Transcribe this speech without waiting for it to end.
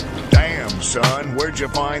son. Where'd you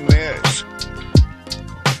find this?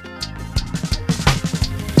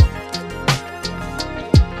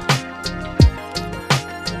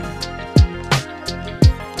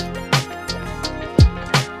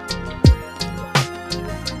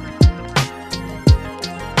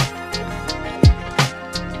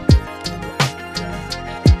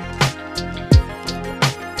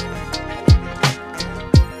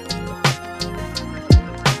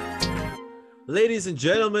 Ladies and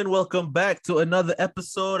gentlemen, welcome back to another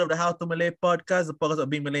episode of the How to Malay podcast, the podcast of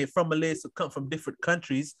being Malay from Malays who come from different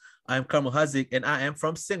countries. I'm Kamal Haziq and I am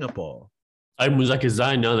from Singapore. I'm Muzakir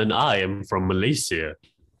Zainal and I am from Malaysia.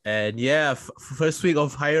 And yeah, first week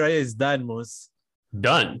of Hari Raya is done, Mus.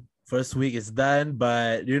 Done. First week is done,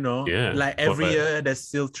 but you know, like every year, there's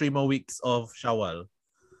still 3 more weeks of Shawwal.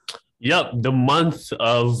 Yep, the month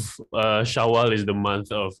of Shawwal is the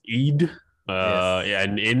month of Eid. Yes.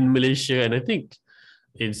 And in Malaysia, and I think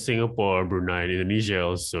in Singapore, Brunei, and Indonesia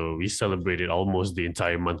also, we celebrate it almost the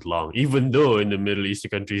entire month long. Even though in the Middle Eastern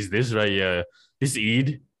countries, this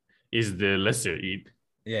Eid is the lesser Eid.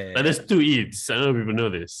 Yeah. And there's 2 Eids. I don't know if people know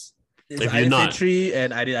this. It's if you're not, Fitri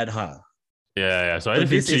and Eid al-Adha. Yeah. So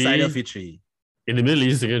this is Eid al-Fitri. In the Middle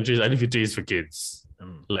Eastern countries, Eid al-Fitri is for kids.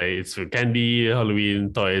 Like it's for candy,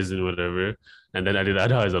 Halloween, toys, and whatever. And then Eid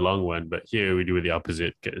al-Adha is a long one, but here we do the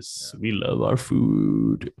opposite because we love our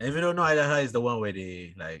food. If you don't know, Eid al-Adha is the one where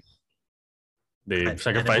they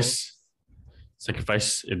sacrifice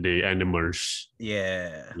the animals.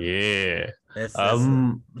 Yeah. That's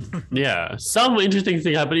yeah. Some interesting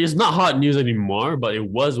thing happened. It's not hot news anymore, but it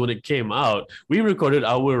was when it came out. We recorded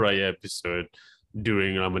our Raya episode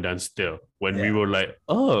during Ramadan still, when we were like,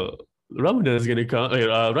 oh, Ramadan is gonna come,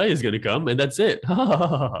 Raya is gonna come, and that's it.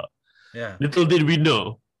 Yeah. Little did we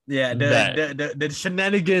know. Yeah, the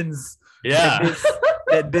shenanigans. Yeah.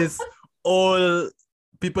 that this all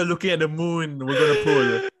people looking at the moon were gonna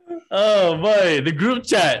pull. Oh boy, the group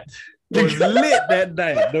chat was lit that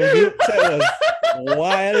night. The group chat was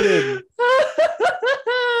wild.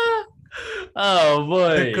 Oh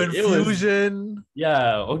boy, the confusion.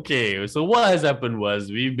 Okay. So what has happened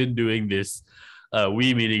was we've been doing this.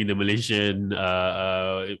 We meaning the Malaysian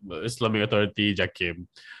Islamic Authority JAKIM.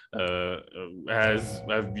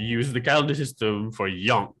 Have used the calendar system for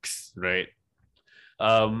yonks, right?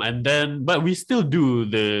 But we still do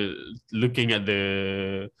the looking at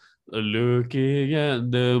the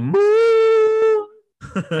moon,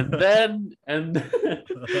 and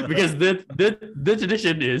because the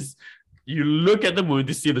tradition is you look at the moon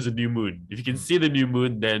to see if there's a new moon. If you can see the new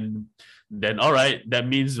moon, then all right, that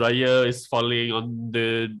means Raya is falling on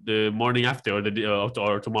the morning after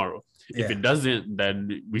or tomorrow. If it doesn't,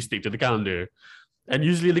 then we stick to the calendar. And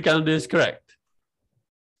usually the calendar is correct.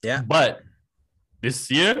 Yeah. But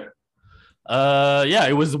this year,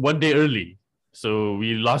 it was 1 day early. So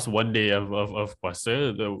we lost 1 day of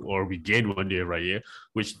Puasa, or we gained 1 day of Raya,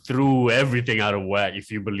 which threw everything out of whack,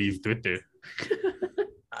 if you believe Twitter.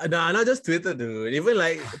 No, not just Twitter, dude. Even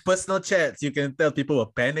like personal chats, you can tell people were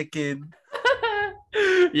panicking.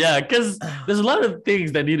 Yeah, because there's a lot of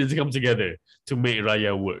things that needed to come together to make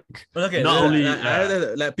Raya work. Okay, not only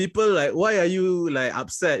like people like, why are you like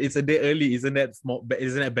upset? It's a day early, isn't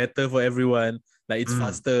that better for everyone? Like it's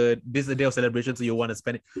faster. This is a day of celebration, so you want to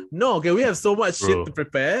spend it. No, okay, we have so much shit to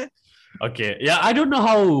prepare. Okay, yeah, I don't know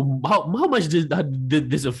how much did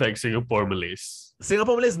this affect Singapore Malays.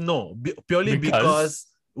 Singapore Malays, no, purely because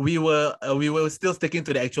we were still sticking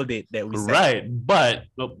to the actual date that we set. Right, but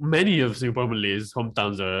many of Singapore Malays'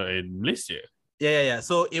 hometowns are in Malaysia. Yeah.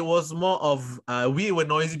 So it was more of we were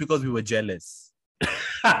noisy because we were jealous.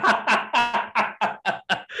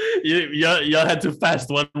 Y'all had to fast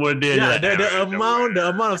 1 more day. Yeah, the amount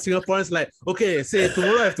of Singaporeans like, okay, say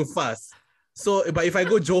tomorrow I have to fast. So, but if I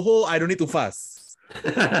go Johor, I don't need to fast. So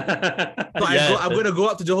I'm gonna go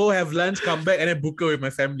up to Johor, have lunch, come back, and then book with my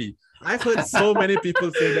family. I've heard so many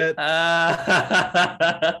people say that.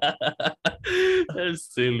 That's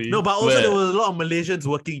silly. No, but also there was a lot of Malaysians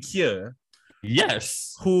working here.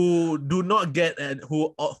 Yes. Who do not get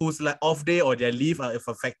who's like off day or their leave are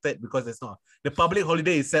affected because it's not the public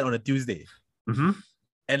holiday is set on a Tuesday. Mm-hmm.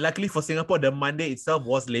 And luckily for Singapore, the Monday itself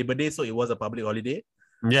was Labor Day, so it was a public holiday.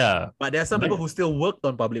 Yeah. But there are some people who still worked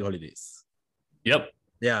on public holidays. Yep.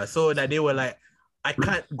 Yeah, so that they were like, I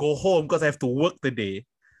can't go home because I have to work today.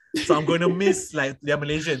 So I'm going to miss, like, they're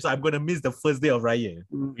Malaysian, so I'm going to miss the first day of Raya.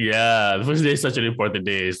 Yeah, the first day is such an important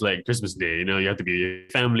day. It's like Christmas Day. You know, you have to be with your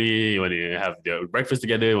family. You want to have the breakfast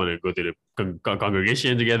together. You want to go to the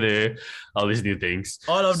congregation together. All these new things.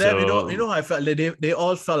 All of them, you know how I felt? They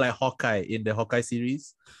all felt like Hawkeye in the Hawkeye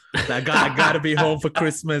series. Like, I gotta be home for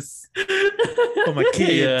Christmas for my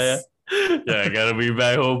kids. Yeah, I gotta be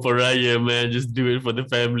back home for Raya, man. Just do it for the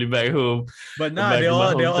family back home. But Back nah, in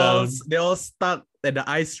my hometown. they're all stuck at the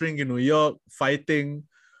ice rink in New York fighting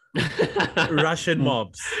Russian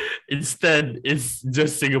mobs. Instead, it's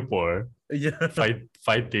just Singapore Yeah.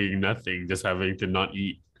 fighting nothing, just having to not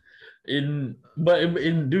eat. In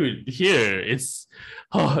dude, here it's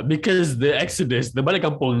because the exodus, the balik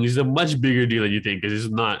kampung is a much bigger deal than you think, because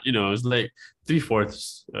it's not, it's like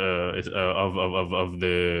 3/4 of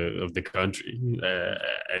the country,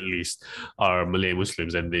 at least, are Malay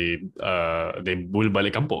Muslims, and they will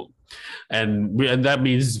balik kampung. And that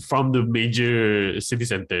means from the major city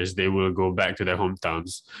centers they will go back to their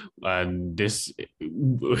hometowns, and this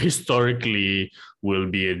historically will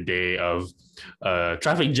be a day of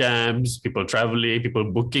traffic jams, people traveling, people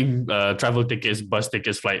booking travel tickets, bus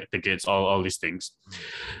tickets, flight tickets, all these things.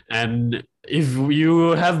 And if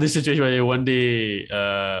you have this situation where one day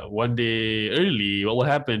early, what will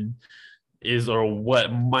happen is, or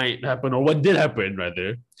what might happen, or what did happen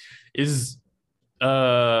rather, is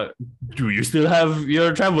do you still have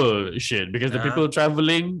your travel shit? Because the people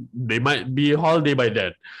traveling, they might be holiday by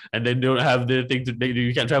then, and then they don't have the thing to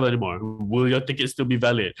you can't travel anymore. Will your ticket still be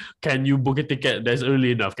valid? Can you book a ticket that's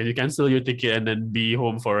early enough? Can you cancel your ticket and then be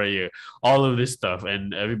home for a year? All of this stuff,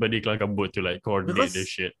 and everybody kambut to like coordinate this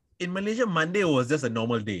shit. In Malaysia, Monday was just a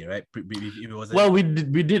normal day, right? It was well, we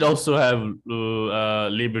did also have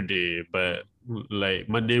Labor Day, but like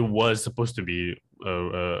Monday was supposed to be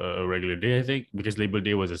a regular day, I think, because Labor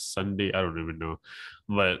Day was a Sunday. I don't even know,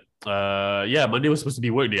 but yeah, Monday was supposed to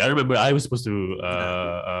be work day. I remember I was supposed to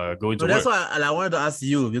go into work. That's why I wanted to ask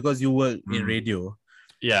you, because you work in radio.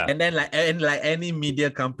 Yeah, and then like any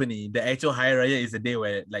media company, the actual Hari Raya is a day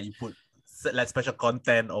where like you put like special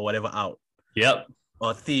content or whatever out. Yep.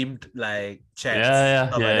 Or themed like chats.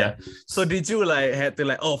 Yeah. So did you like had to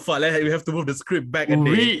like, oh fuck, we have to move the script back a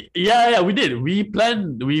day? We did. We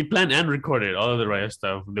planned and recorded all of the Raya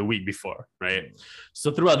stuff the week before, right? So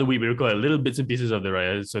throughout the week we recorded little bits and pieces of the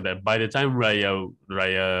Raya, so that by the time Raya,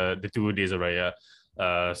 the 2 days of Raya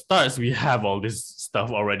starts, we have all this stuff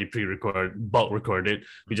already bulk recorded.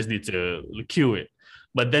 We just need to cue it.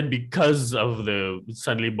 But then because of the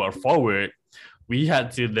suddenly brought forward, we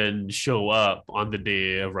had to then show up on the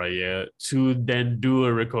day of Raya to then do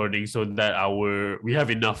a recording so that we have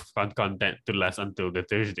enough content to last until the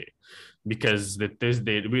Thursday, because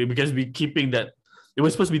we keeping that. It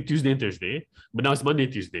was supposed to be Tuesday and Thursday, but now it's Monday,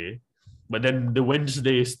 Tuesday. But then the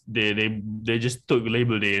Wednesday, they just took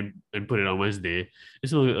Labor Day and put it on Wednesday.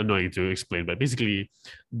 It's a little annoying to explain, but basically,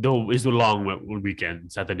 though, it's a long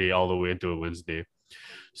weekend, Saturday all the way until Wednesday.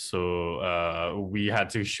 So we had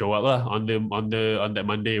to show up on that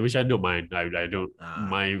Monday, which I don't mind. I don't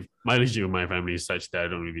my relationship with my family is such that I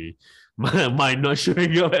don't really mind not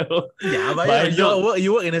showing up at all. Yeah, but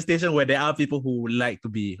you work in a station where there are people who like to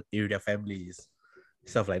be with their families,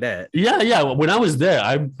 stuff like that. Yeah. When I was there,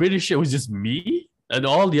 I'm pretty sure it was just me, and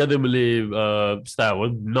all the other Malay staff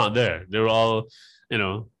were not there. They were all,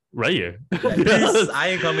 Raya. Please, I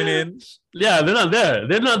ain't coming in. Yeah, they're not there.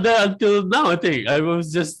 They're not there until now, I think. I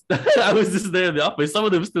was just there in the office. Some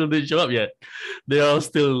of them still didn't show up yet. They're all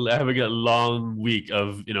still having a long week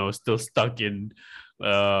of, still stuck in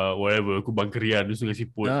wherever, Kubang Kerian, Sungai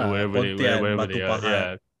Siput, or wherever they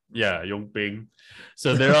are. Yeah, Yongping.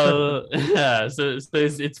 So they're all so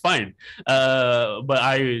it's fine. But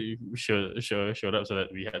I showed up so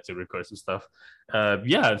that we had to record some stuff.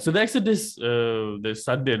 So the Exodus, the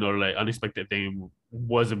sudden or like unexpected thing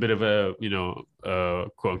was a bit of a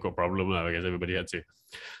quote unquote problem. I guess everybody had to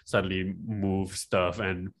suddenly move stuff,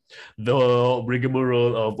 and the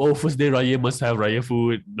rigmarole of first day Raya must have Raya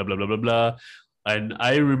food, blah blah blah blah blah. And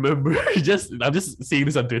I remember I'm just seeing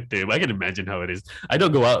this on Twitter, but I can imagine how it is. I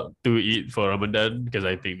don't go out to eat for Ramadan because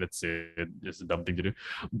I think that's just a dumb thing to do.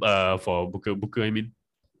 For buka, I mean.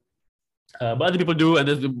 But other people do, and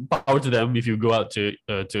there's power to them if you go out to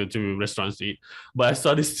restaurants to eat. But I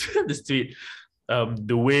saw this tweet.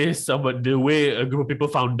 The way a group of people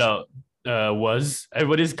found out was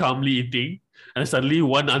everybody's calmly eating, and suddenly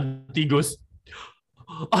one auntie goes,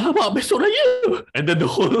 "Alamak, besok raya!" And then the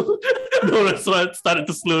whole restaurant started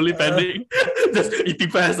to slowly panic, just eating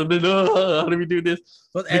fast, and then how do we do this?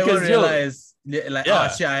 But everyone realized,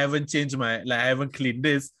 shit, I haven't changed I haven't cleaned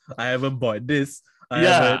this, I haven't bought this.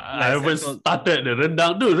 I haven't started the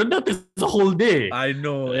rendang. Dude, rendang takes a whole day. I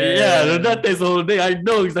know. Rendang takes a whole day. I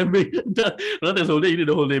know because I made rendang takes a whole day. You need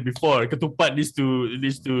the whole day before. Ketupat needs to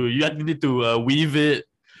you need to weave it.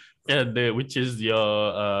 And which is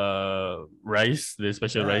your rice, the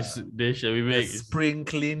special rice dish that we make. Spring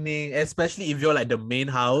cleaning, especially if you're like the main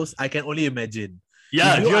house. I can only imagine.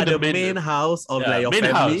 Yeah, if you're the main house of like your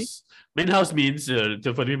family. Main house means, for the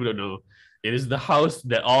people who don't know, it is the house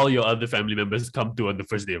that all your other family members come to on the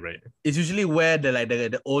first day, right? It's usually where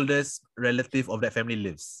the oldest relative of that family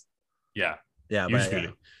lives. Yeah, Yeah, but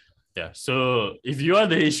usually. Yeah. So if you are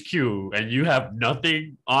the HQ and you have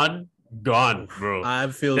nothing on, gone, bro. I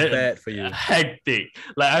feel That- bad for you. Hectic.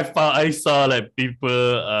 Like I saw like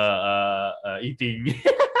people eating,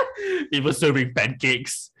 people serving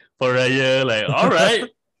pancakes for a year. Like, all right,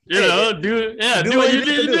 do what you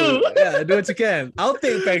need to do. Yeah, do what you can. I'll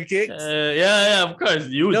take pancakes. Yeah, of course.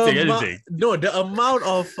 You would take anything. No, the amount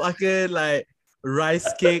of fucking like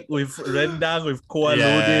rice cake with rendang with kuah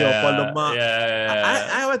lodeh or kuah lemak.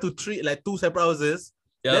 I went to treat like 2 separate houses.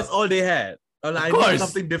 Yeah. That's all they had. And I course. need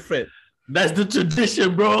something different. That's the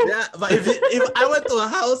tradition, bro. Yeah, but if I went to a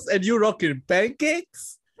house and you rocking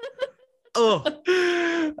pancakes, I'm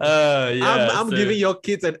giving your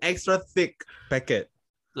kids an extra thick packet.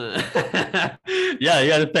 Yeah, you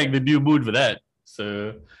gotta thank the new moon for that.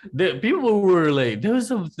 So the people were like,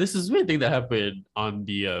 this is weird thing that happened on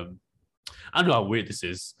the I don't know how weird this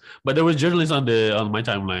is, but there were journalists on my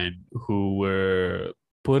timeline who were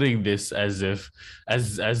putting this as if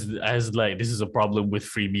as like this is a problem with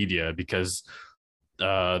free media because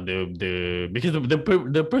the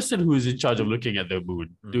person who is in charge of looking at the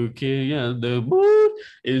moon, the moon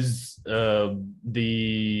is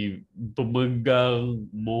the pemegang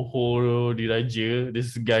Mohoro Diraja.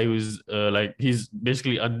 This guy who's like he's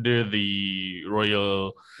basically under the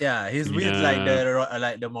royal. Yeah, he's with like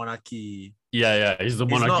the monarchy. Yeah, he's the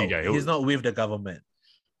monarchy guy. He's not with the government.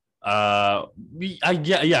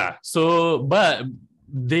 Yeah. So, but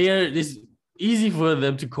it's easy for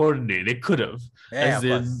them to coordinate. They could have. I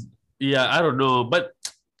don't know. But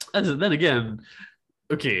then again,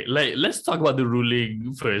 okay, like let's talk about the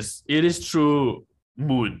ruling first. It is true,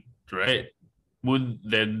 moon, right? Moon,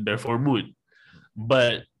 then therefore moon.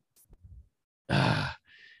 But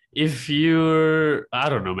if you're, I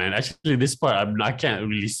don't know, man. Actually, this part I can't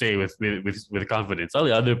really say with confidence. All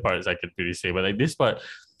the other parts I can really say, but like this part,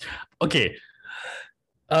 okay.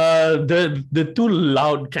 The two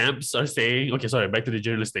loud camps are saying, okay, sorry, back to the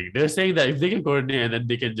journalist thing. They're saying that if they can coordinate and then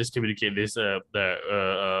they can just communicate this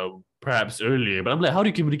perhaps earlier. But I'm like, how do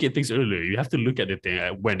you communicate things earlier? You have to look at the thing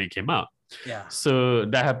when it came out. Yeah. So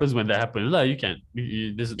that happens when that happens. Like, you can't.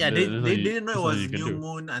 They didn't know it was new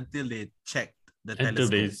moon until they checked the telescope. Until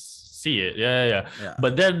they see it. Yeah.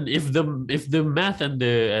 But then if the math and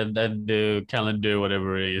the calendar,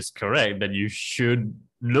 whatever is correct, then you should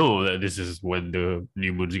know that this is when the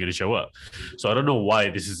new moon is going to show up. So I don't know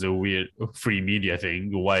why this is a weird free media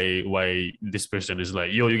thing. Why this person is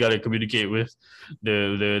like, yo, you got to communicate with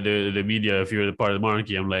the media if you're the part of the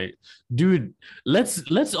monarchy. I'm like, dude,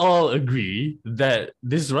 let's all agree that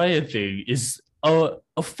this riot thing is a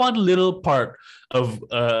fun little part of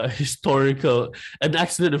an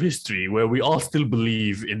accident of history where we all still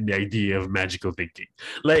believe in the idea of magical thinking.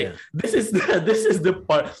 Like this is the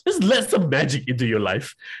part. Just let some magic into your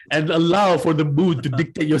life and allow for the moon to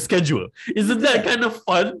dictate your schedule. Isn't that kind of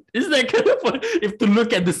fun? Isn't that kind of fun? If to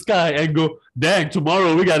look at the sky and go, dang,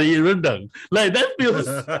 tomorrow we gotta eat rendang. Like that feels,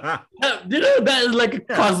 that is like a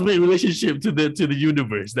cosmic relationship to the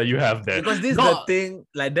universe that you have there. Because this is the thing,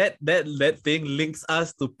 like that thing links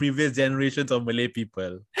us to previous generations of Malay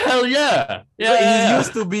people. Hell yeah. He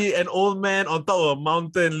used to be an old man on top of a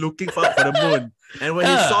mountain looking for the moon. And when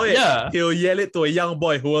he saw it, he'll yell it to a young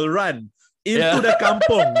boy who will run into the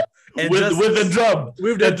kampung. And with the drum.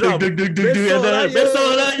 With the drum.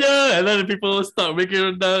 And then people will start making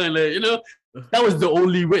it down. And that was the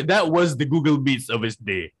only way. That was the Google Meets of his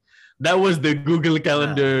day. That was the Google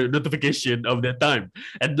Calendar notification of that time.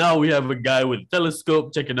 And now we have a guy with a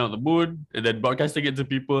telescope checking out the moon and then broadcasting it to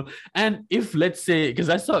people. And if, let's say, because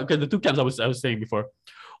the two camps I was saying before,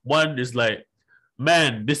 one is like,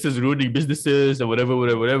 man, this is ruining businesses and whatever.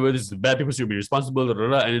 This is bad. People should be responsible.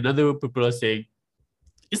 And another people are saying,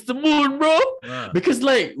 it's the moon, bro. Yeah. Because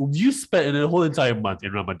like you spent a whole entire month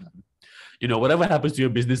in Ramadan. Whatever happens to your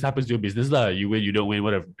business happens to your business. You win, you don't win,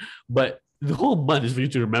 whatever. But the whole month is for you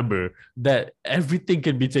to remember that everything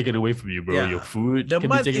can be taken away from you, bro. Yeah. Your food can be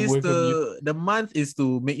taken away from you. The month is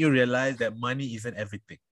to make you realize that money isn't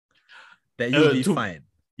everything. That you'll be fine.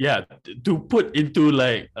 Yeah, to put into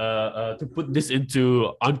to put this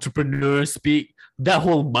into entrepreneur speak, that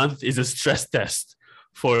whole month is a stress test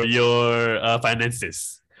for your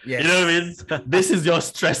finances. Yes. You know what I mean? This is your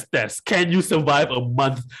stress test. Can you survive a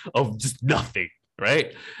month of just nothing?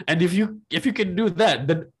 Right? And if you can do that,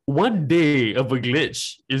 then one day of a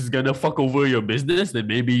glitch is gonna fuck over your business, then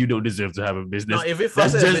maybe you don't deserve to have a business. Now, if it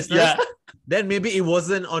That's fucks a just business, then maybe it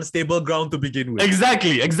wasn't on stable ground to begin with.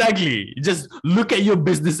 Exactly. Just look at your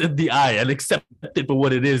business in the eye and accept it for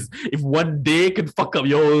what it is. If one day can fuck up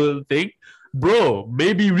your whole thing, bro,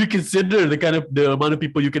 maybe reconsider the amount of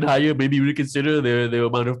people you can hire. Maybe reconsider the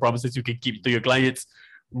amount of promises you can keep to your clients.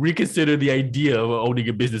 Reconsider the idea of owning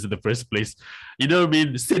a business in the first place. You know what I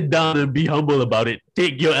mean? Sit down and be humble about it.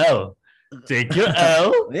 Take your L.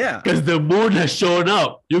 Yeah. Because the moon has shown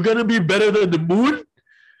up. You're gonna be better than the moon?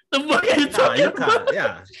 The fuck are you talking about?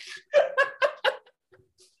 Yeah.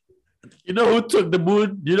 You know who took the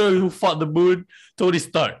moon? You know who fought the moon? Tony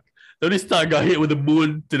Stark. Tony Stark got hit with the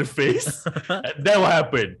moon to the face. And then what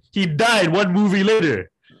happened? He died one movie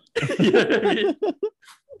later. You know what I mean?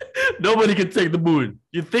 Nobody can take the moon.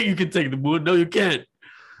 You think you can take the moon? No, you can't.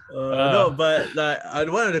 No, but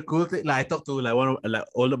like one of the cool things, like I talked to like one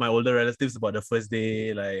of my older relatives about the first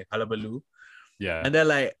day, like hullabaloo. Yeah. And then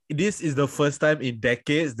like this is the first time in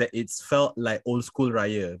decades that it's felt like old school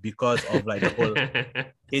Raya because of like the whole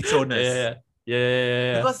HOness.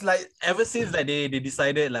 Yeah. Because like ever since like they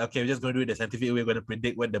decided like, okay, we're just gonna do it the scientific way, we're gonna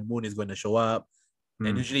predict when the moon is gonna show up.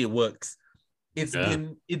 And usually it works. It's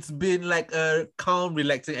been like a calm,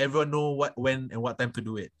 relaxing, everyone know what, when and what time to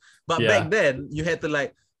do it. But back then you had to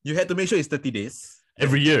make sure it's 30 days.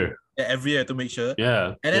 Every year. Yeah, every year to make sure.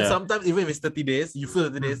 Yeah. And then sometimes even if it's 30 days, you feel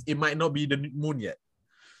 30 days, it might not be the moon yet.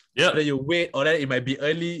 Yeah. So then you wait, or then it might be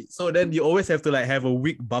early. So then you always have to like have a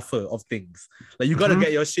week buffer of things. Like you gotta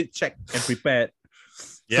get your shit checked and prepared.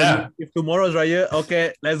 Yeah. So if tomorrow's Raya,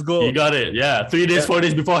 okay, let's go. You got it. Yeah. 3 days, 4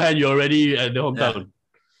 days beforehand, you're already at the hometown.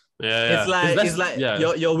 Yeah. It's like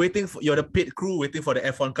you're waiting for you're the pit crew waiting for the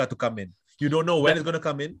F1 car to come in. You don't know when it's gonna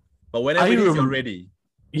come in, but whenever it is, you're ready.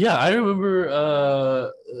 Yeah, I remember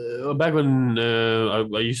back when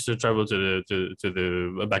I used to travel to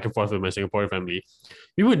the back and forth with my Singaporean family.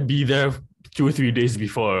 We would be there 2 or 3 days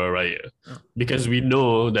before Raya because we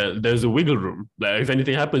know that there's a wiggle room. Like if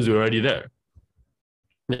anything happens, we're already there.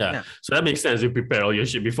 Yeah. So that makes sense. You prepare all your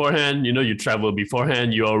shit beforehand. You know, you travel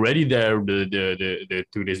beforehand. You're already there the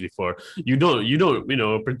 2 days before. You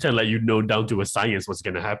don't pretend like you know down to a science what's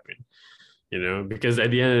gonna happen. You know, because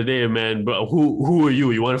at the end of the day, man, bro, who are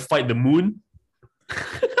you? You want to fight the moon? No,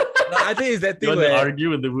 I think it's that thing you want where to argue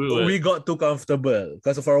with the moon. We got too comfortable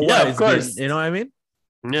because for a while, of course. you know what I mean?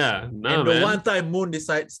 Yeah. And the one time moon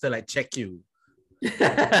decides to like check you.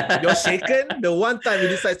 You're shaken. The one time he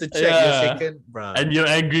decides to check, you're shaken, bro. And you're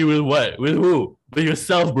angry with what? With who? With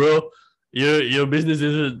yourself, bro. Your business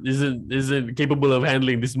isn't capable of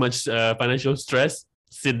handling this much financial stress.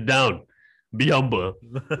 Sit down, be humble,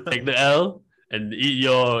 take the L, and eat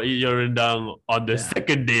your rendang on the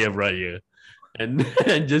second day of Raya. And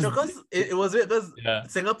just because it was weird because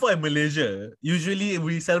Singapore and Malaysia usually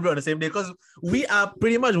we celebrate on the same day because we are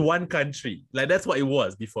pretty much one country. Like that's what it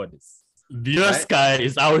was before this. Your sky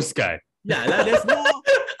is our sky. Yeah, like, there's no.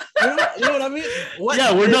 You know what I mean?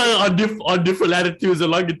 We're not on different latitudes or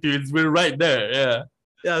longitudes. We're right there. Yeah.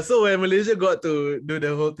 Yeah. So when Malaysia got to do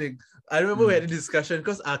the whole thing, I remember we had a discussion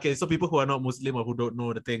because so people who are not Muslim or who don't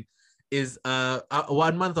know the thing is 1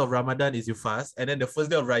 month of Ramadan is you fast, and then the first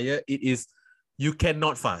day of Raya it is you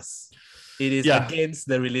cannot fast. It is against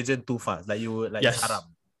the religion to fast. Like it's haram.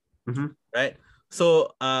 Mm-hmm. Right?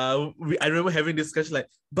 So I remember having discussion like,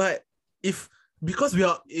 but because we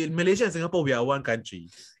are in Malaysia and Singapore, we are one country.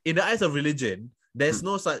 In the eyes of religion, there's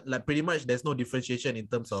no such like pretty much there's no differentiation in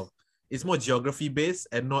terms of it's more geography based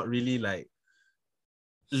and not really like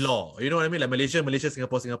law. You know what I mean? Like Malaysia,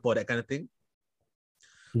 Singapore, that kind of thing.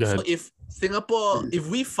 So if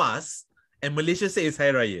we fast and Malaysia say it's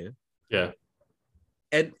Hari Raya,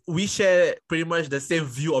 and we share pretty much the same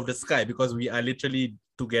view of the sky because we are literally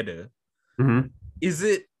together, is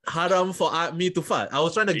it haram for me to fast? I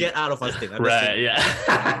was trying to get out of fasting.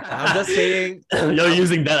 I'm just saying. You're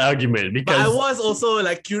using that argument because but I was also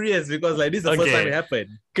like curious because like this is the first time it happened.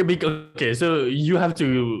 Okay, so you have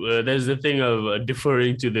to. There's the thing of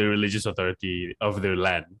deferring to the religious authority of the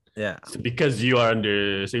land. Yeah. So because you are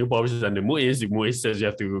under Singapore versus under MUIS, MUIS says you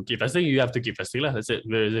have to keep fasting. You have to keep fasting lah. That's it.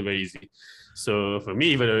 Very easy. So for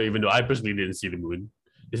me, even though I personally didn't see the moon,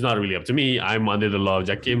 it's not really up to me. I'm under the law of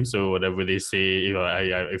Jakim, so whatever they say, if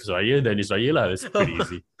it's Raya, then it's Raya lah. It's pretty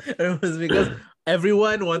easy. It was because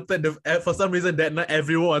everyone wanted for some reason that night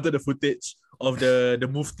everyone wanted the footage of the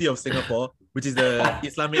Mufti of Singapore, which is the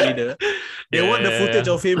Islamic leader. They want the footage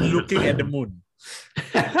of him looking at the moon.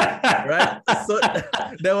 Right? So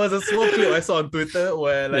there was a small clip I saw on Twitter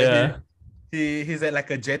where like he's at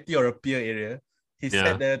like a jetty or a pier area. He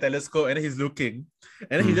set the telescope and then he's looking.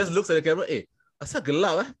 And then he just looks at the camera, hey, asal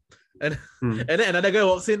gelap And Hmm. and then another guy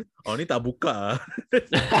walks in. Oh, ni tak buka.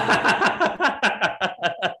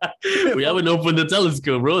 We haven't opened the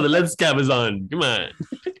telescope, bro. The lens cap is on. Come on.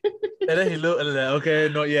 And then he looked and like, okay,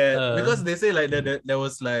 not yet. Because Uh. they say like there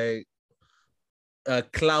was like a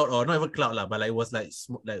cloud, or not even cloud lah, but like it was like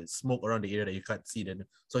smoke around the area that you can't see. Then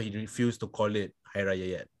so he refused to call it Hari Raya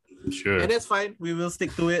yet. Sure. And that's fine. We will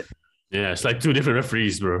stick to it. Yeah, it's like two different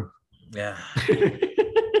referees, bro. Yeah.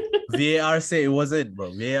 VAR say it wasn't,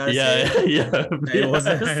 bro. VAR Yeah, say yeah. it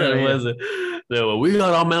wasn't. It wasn't. So, we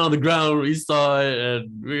got our man on the ground. We saw it, and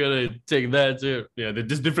we're gonna take that too. Yeah, they're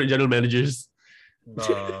just different general managers.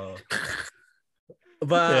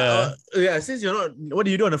 But Yeah. since you're not, what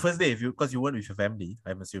do you do on the first day? Because you went with your family,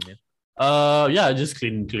 I'm assuming. Yeah, just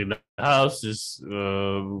clean the house. Just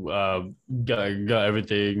got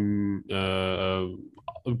everything.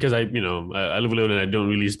 Because I live alone and I don't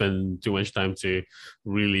really spend too much time to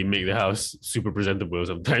really make the house super presentable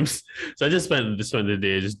sometimes. So I just spent the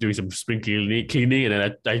day just doing some spring cleaning, and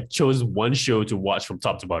then I chose one show to watch from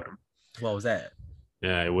top to bottom. What was that?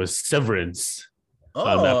 Yeah, it was Severance. Oh,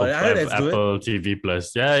 on I heard that's good. Apple TV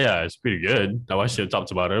Plus. Yeah, it's pretty good. I watched it top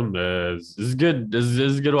to bottom. It's good.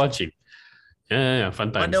 It's good watching. Yeah,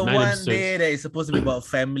 fun times. On the 9 one episodes. day that is supposed to be about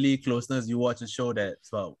family closeness, you watch a show that's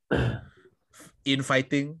about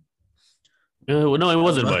infighting. Well, no, it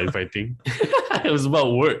wasn't about infighting. It was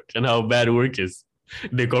about work and how bad work is. How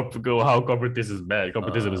corporatism is bad.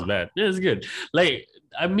 Corporatism is bad. Yeah, it's good. Like,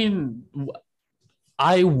 I mean,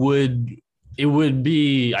 it would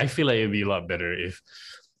be, I feel like it'd be a lot better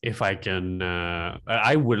if I can,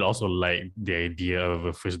 I would also like the idea of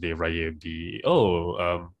a first day of Raya be,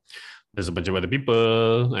 there's a bunch of other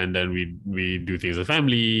people, and then we do things as a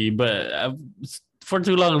family, but for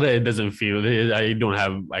too long it doesn't feel, I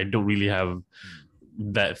don't really have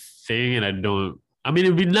that thing, and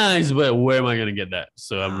it'd be nice, but where am I gonna get that?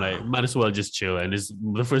 So I'm like, might as well just chill. And it's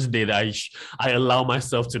the first day that I allow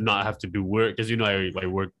myself to not have to do work, because I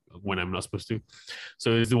work when I'm not supposed to.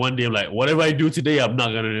 So it's the one day I'm like, whatever I do today, I'm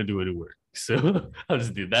not gonna do any work. So I'll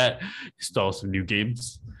just do that, install some new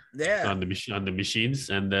games on the machines,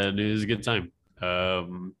 and then it was a good time.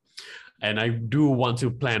 And I do want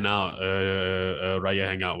to plan out a Raya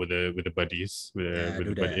hangout with the buddies,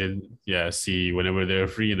 see whenever they're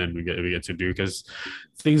free, and then we get to do, because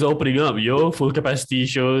things are opening up, full capacity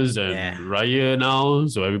shows and Raya now,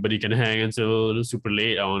 so everybody can hang until super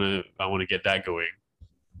late. I wanna get that going.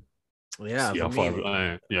 Yeah, see how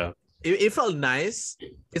far. It felt nice.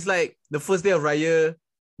 It's like the first day of Raya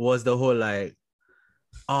was the whole like,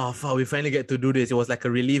 oh fuck, we finally get to do this. It was like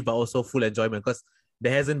a relief, but also full enjoyment, because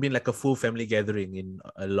there hasn't been like a full family gathering in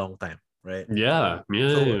a long time, right? Yeah.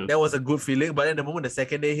 So that was a good feeling. But then the moment the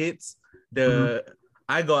second day hits, I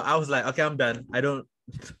was like, okay, I'm done. I don't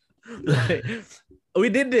like, we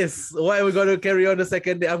did this. Why are we gonna carry on the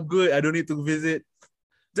second day? I'm good. I don't need to visit.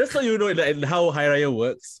 Just so you know, like, how Hari Raya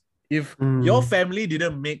works. If your family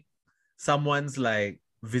didn't make someone's like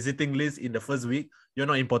visiting list in the first week, you're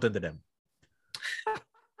not important to them.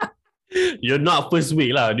 You're not first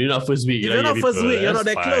week lah. You're not first week. If you're not first week, you're not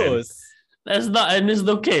that close. That's not, and it's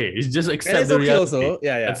okay. It's just accept it's the okay reality. Also.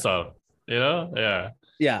 Yeah. That's all. Yeah.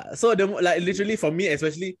 So literally for me,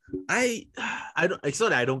 especially, I don't. It's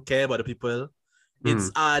not that I don't care about the people. It's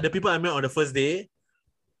the people I met on the first day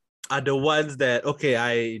are the ones that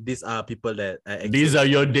these are people that these are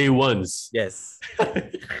your day ones. Yes.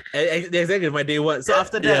 Exactly, my day one. So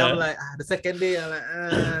after that, I'm like, the second day, I'm like,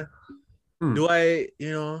 do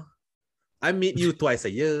I meet you twice a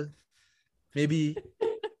year, maybe.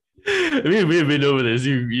 We've been over this.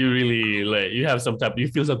 You really like, you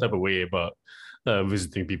feel some type of way about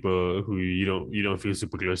visiting people who you don't feel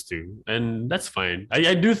super close to, and that's fine.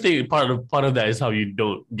 I do think part of that is how you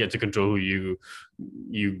don't get to control who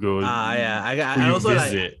you go. I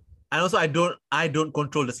don't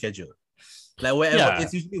control the schedule. Like wherever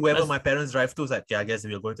it's usually wherever my parents drive to, it's like, I guess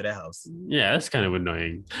we're going to their house. Yeah, that's kind of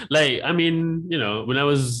annoying. Like, I mean, when I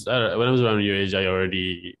was around your age, I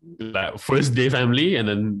already like first day family, and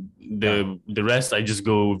then the rest I just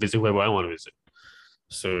go visit whoever I want to visit.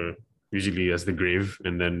 So usually that's the grave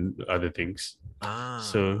and then other things.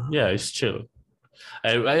 So yeah, it's chill.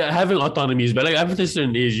 Having autonomies, but like after a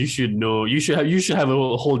certain age, you should have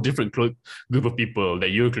a whole different group of people that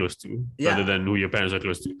you're close to, rather than who your parents are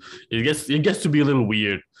close to. It gets to be a little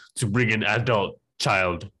weird to bring an adult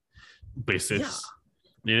child places.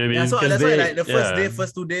 You know what I mean? Yeah, so that's why like the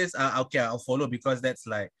first 2 days, I'll follow, because that's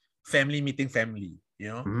like family meeting family.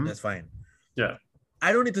 That's fine. Yeah.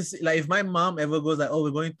 I don't need to see, like, if my mom ever goes like, we're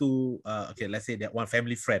going to let's say that one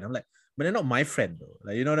family friend, I'm like, but they're not my friend though.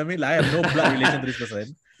 Like, you know what I mean? Like, I have no blood relation to this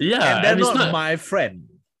person. Yeah, and they're it's not my friend.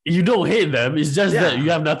 you don't hate them. It's just that Yeah. you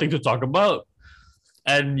have nothing to talk about.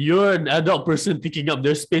 And you're an adult person taking up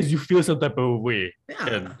their space, you feel some type of way. Yeah.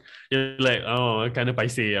 And you're like, oh, kind of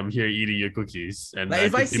paiseh, I'm here eating your cookies. And Like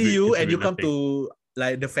if I see you and you come nothing. to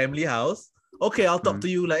like the family house, okay, I'll talk to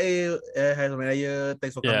you like, hey, hi Selamat Raya,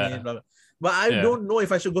 thanks for coming. Yeah. Blah, blah. But I Yeah. don't know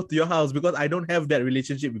if I should go to your house because I don't have that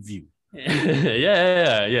relationship with you.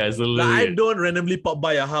 yeah, it's a little Like I weird. don't randomly pop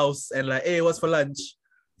by your house and like, hey, what's for lunch?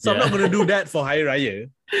 So I'm not gonna do that for Hari Raya.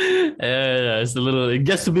 Yeah, it's a little. It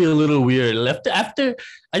gets to be a little weird. After,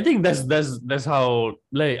 I think that's how,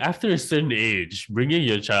 like, after a certain age, bringing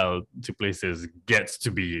your child to places gets to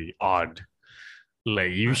be odd.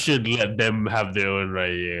 Like, you should let them have their own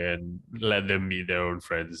raya and let them meet their own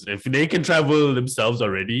friends. If they can travel themselves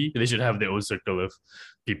already, they should have their own circle of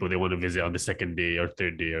people they want to visit on the second day or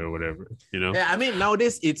third day or whatever. You know? Yeah, I mean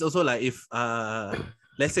nowadays it's also like if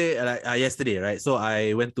let's say like yesterday, right? So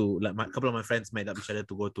I went to like a couple of my friends met up each other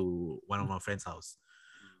to go to one of my friends' house.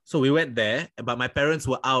 So we went there, but my parents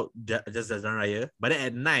were out just as Jalan Raya. But then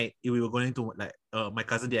at night we were going to like my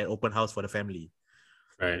cousin did an open house for the family.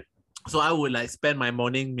 Right. So I would like spend my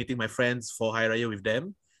morning meeting my friends for Hari Raya with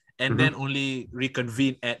them, and then only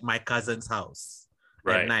reconvene at my cousin's house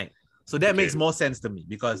at night. So that makes more sense to me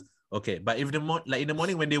because okay, but if like in the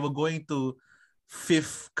morning when they were going to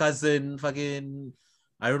fifth cousin fucking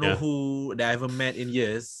I don't know who that I haven't met in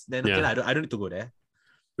years, then okay lah, I don't need to go there.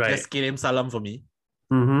 Right. Just kirim salam for me.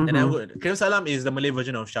 Mm-hmm. And I would kirim salam is the Malay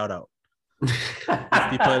version of shout out. If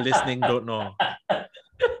people listening don't know.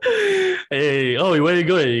 Hey, oh, where are you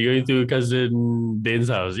going? You're going to cousin Dane's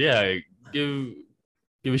house. Yeah, give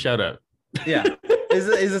a shout out. Yeah, it's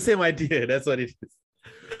the same idea. That's what it is.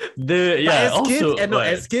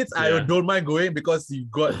 As kids, I don't mind going because you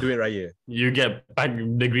got duit raya. You get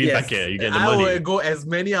the green packet. You get the I money. will go as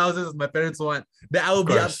many houses as my parents want. Then I will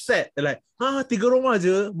be upset. They're like, 3 rumah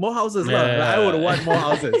je, more houses lah. Like, I would want more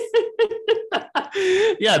houses.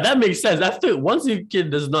 Yeah, that makes sense. Once your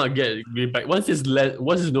kid does not get green packet, once it's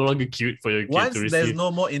no longer cute for your kid once to receive. There's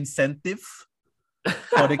no more incentive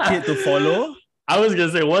for the kid to follow. I was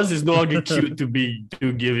gonna say once it's no longer cute to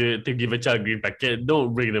give a child green packet,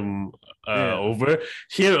 don't bring them over.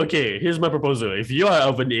 Here's my proposal. If you are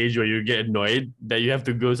of an age where you get annoyed that you have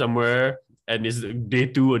to go somewhere and it's day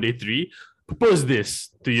 2 or day 3, propose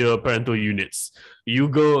this to your parental units. You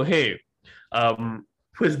go, hey,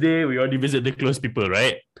 first day we already visit the close people,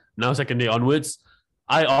 right? Now second day onwards,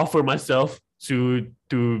 I offer myself to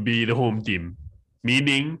be the home team.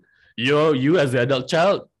 Meaning you as the adult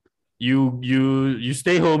child, you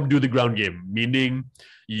stay home, do the ground game. Meaning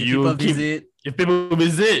if people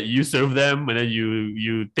visit, you serve them, and then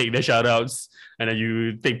you take their shout outs, and then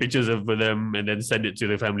you take pictures of them, and then send it to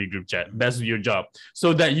the family group chat. That's your job,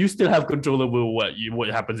 so that you still have control over what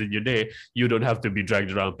happens in your day. You don't have to be dragged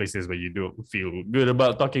around places where you don't feel good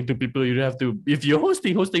about talking to people. You don't have to. If you're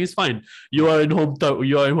hosting is fine. You are in home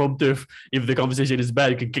turf. If the conversation is bad,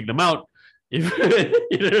 you can kick them out. If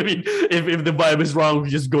you know what I mean, if the vibe is wrong,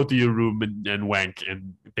 just go to your room and wank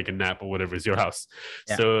and take a nap or whatever. It's your house.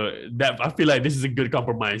 Yeah. So that I feel like this is a good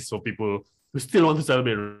compromise for people who still want to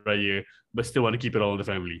celebrate Raya but still want to keep it all in the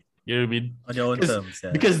family. You know what I mean? On your own terms.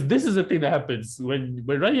 Yeah. Because this is the thing that happens when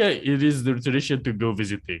Raya. It is the tradition to go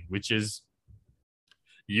visiting, which is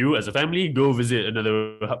you as a family go visit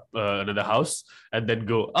another house and then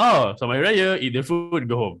go, Selamat Raya, eat their food,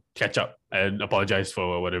 go home, catch up, and apologize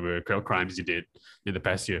for whatever crimes you did in the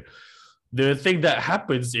past year. The thing that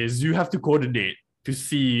happens is you have to coordinate to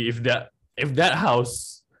see if that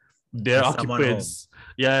house, their occupants,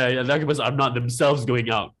 the occupants are not themselves going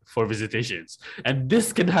out for visitations, and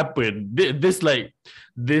this can happen. This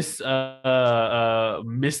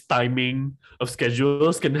mistiming of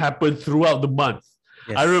schedules can happen throughout the month.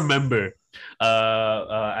 Yes. I remember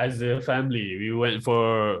as a family, we went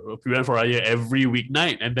for Raya every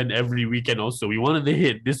weeknight and then every weekend also. We wanted to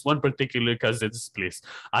hit this one particular cousin's place.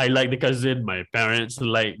 I like the cousin, my parents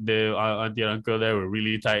like the auntie and uncle there, were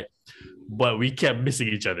really tight, but we kept missing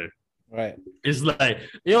each other. Right. It's like,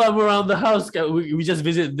 I'm around the house. We just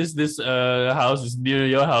visit this house is near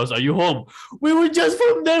your house. Are you home? We were just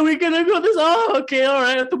from there. We're gonna go this. Oh, okay, all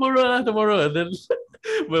right. Tomorrow, and then.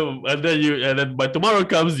 and then by tomorrow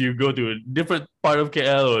comes, you go to a different part of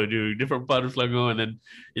KL or do a different part of Selangor, and then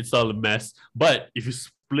it's all a mess. But if you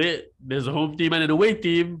split, there's a home team and an away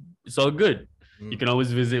team. It's all good. You can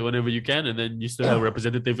always visit whenever you can, and then you still have a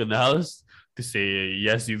representative in the house to say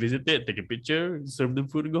yes, you visited, take a picture, serve them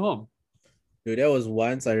food, and go home. Dude, there was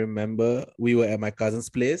once I remember we were at my cousin's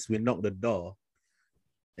place. We knocked the door,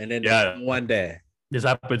 and then there's no one there. This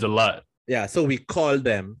happens a lot. Yeah, so we called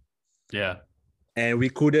them. Yeah. and we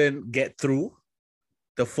couldn't get through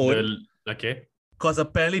the phone Okay. because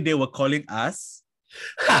apparently they were calling us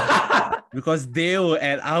because they were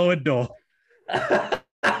at our door.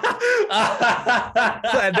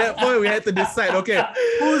 So at that point, we had to decide, okay,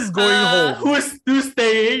 who's going home? Who's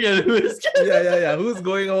staying and who's Yeah. Who's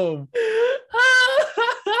going home?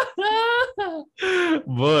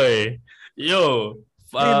 Boy, yo.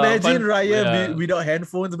 Imagine Raya yeah. without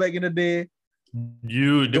handphones back in the day. The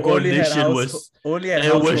You only had coordination was only had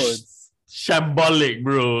it house was phones. shambolic,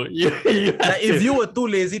 bro. You had Like if to- you were too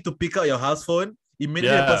lazy to pick up your house phone,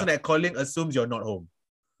 immediately the person that calling assumes you're not home.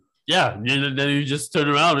 yeah, and then you just turn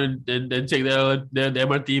around and take the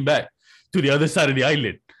MRT back to the other side of the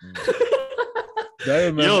island. Do I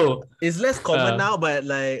remember? Yo, It's less common now, but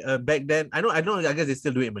like back then, I know. I guess they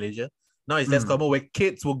still do it in Malaysia. Now it's less common where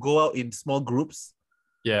kids will go out in small groups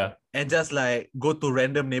yeah, and just like go to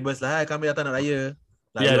random neighbors like, "Hi, kami datang nak raya."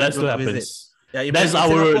 Like, yeah, you that want still to visit? happens. Yeah, in That's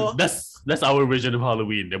Singapore, that's our version of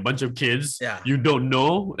Halloween. A bunch of kids Yeah. you don't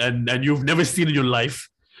know and you've never seen in your life.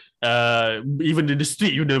 Even in the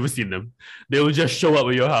street, you've never seen them. They will just show up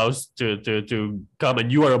at your house to come,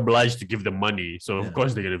 and you are obliged to give them money. So of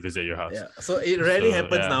course they're gonna visit your house. Yeah, so it rarely So,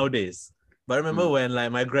 happens yeah. nowadays. But I remember when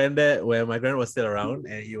like my granddad was still around,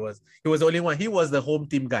 and he was the only one. He was the home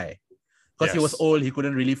team guy because he was Yes. old. He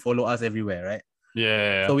couldn't really follow us everywhere, right?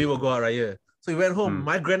 Yeah. So we would go out raya. So we went home.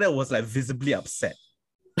 My granddad was like visibly upset.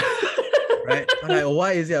 Right? I'm like,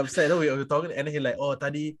 why is he upset? No, we were talking, and he like, oh,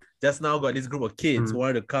 tadi just now got this group of kids who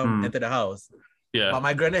wanted to come enter the house. yeah. But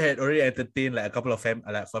my granddad had already entertained like a couple of family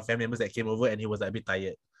members that came over, and he was like, a bit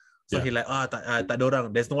tired. So Yeah. he like, tak ada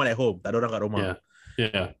orang. There's no one at home. Tak ada orang kat rumah.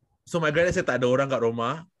 Yeah. So my granddad said tak ada orang kat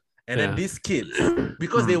rumah. And then Yeah. these kids,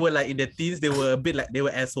 because they were like in their teens, they were a bit like, they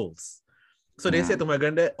were assholes. So they said to my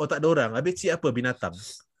granddad, oh tak ada orang. Habis cik apa? Binatang.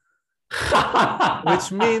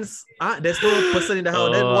 Which means, there's no person in the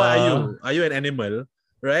house. Then what are you? Are you an animal?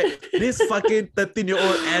 Right? This fucking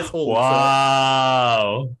 13-year-old asshole.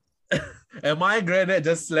 Wow. And my granddad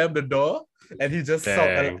just slammed the door and he just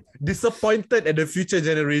Dang. disappointed at the future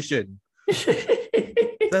generation.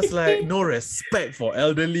 That's like no respect for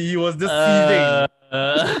elderly. He was just seething.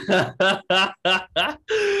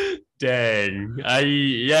 Dang.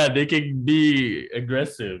 They can be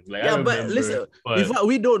aggressive. Like, I Yeah, but remember, listen, if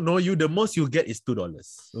we don't know you, the most you get is $2.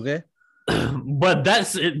 Okay. but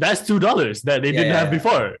that's $2 that they didn't have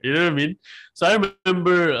before. You know what I mean? So I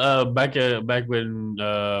remember back when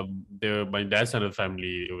my dad's side of the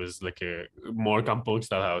family, it was like a more kampong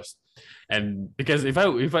style house. And because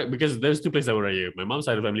because there's two places that were Raya. My mom's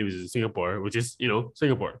side of the family was in Singapore, which is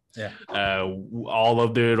Singapore. Yeah. All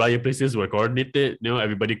of the Raya places were coordinated.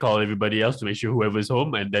 Everybody called everybody else to make sure whoever's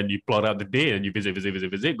home, and then you plot out the day and you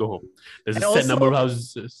visit, go home. There's And a set also, number of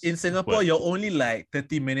houses. In Singapore, What? you're only like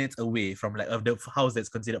 30 minutes away from like of the house that's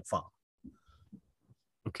considered far.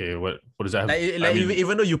 Okay, what does that have? Like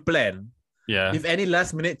even though you plan, Yeah. if any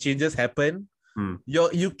last minute changes happen,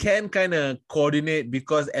 you can kind of coordinate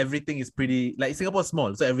because everything is pretty like Singapore's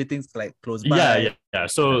small, so everything's like close by. Yeah.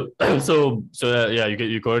 So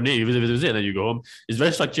you coordinate, you visit, and then you go home. It's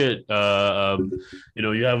very structured. You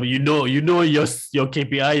know your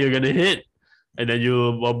KPI you're gonna hit, and then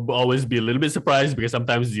you'll always be a little bit surprised because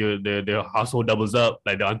sometimes the household doubles up,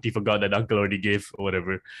 like the auntie forgot that the uncle already gave or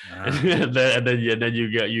whatever, and then you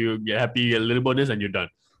get happy, you get a little bonus, and you're done.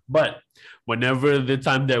 But whenever the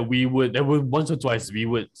time that we would once or twice, we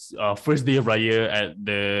would first day of Raya at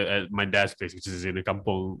my dad's place, which is in a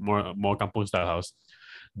kampong, more kampong style house.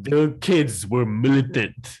 The kids were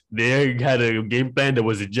militant. They had a game plan. There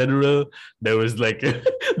was a general. There was like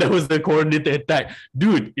there was the coordinated attack.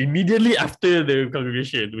 Dude, immediately after the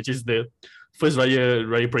congregation, which is the first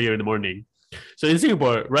Raya prayer in the morning. So in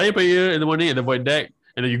Singapore, Raya prayer in the morning at the void deck,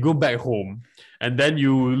 and then you go back home, and then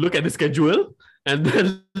you look at the schedule. And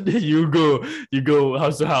then you go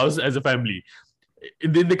house to house as a family.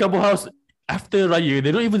 In the couple house, after Raya,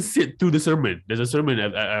 they don't even sit through the sermon. There's a sermon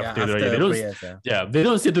after the Raya. They don't, prayers, they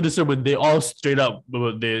don't sit through the sermon. They all straight up,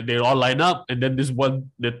 they all line up. And then this one,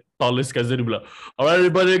 the tallest cousin will be like, all right,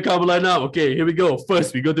 everybody come line up. Okay, here we go.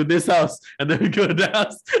 First, we go to this house. And then we go to that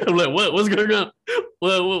house. I'm like, what's going on?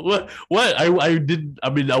 What?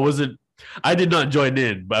 I did not join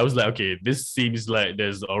in, but I was like, okay, this seems like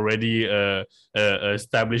there's already a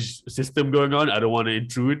established system going on. I don't want to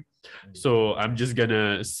intrude. So I'm just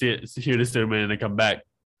gonna hear the sermon and then come back.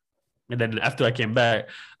 And then after I came back,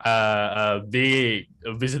 they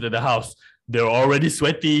visited the house. They're already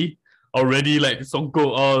sweaty, already like songko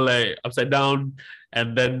all like upside down,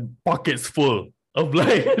 and then pockets full of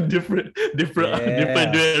like different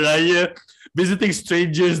raya, visiting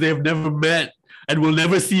strangers they've never met. and we'll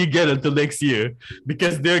never see again until next year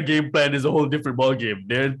because their game plan is a whole different ball game.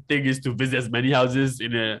 Their thing is to visit as many houses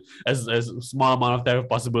in as small amount of time as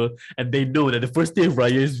possible, and they know that the first day of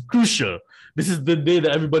Raya is crucial. This is the day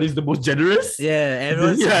that everybody's the most generous. Yeah,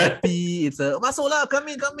 everyone's happy. It's a masuklah, come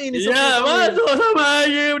in. It's Yeah, okay, masuk sama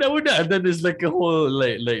je budak-budak. And then there's like a whole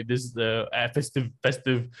like this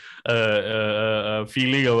festive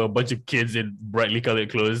feeling of a bunch of kids in brightly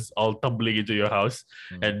colored clothes all tumbling into your house,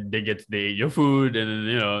 and they eat your food,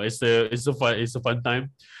 and it's a fun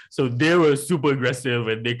time. So they were super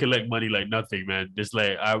aggressive and they collect money like nothing, man. Just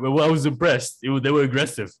like I was impressed. They were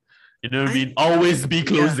aggressive. You know what I mean? Always be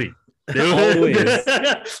closing. They were,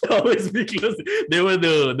 always be closing. They were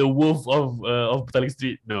the wolf of Petaling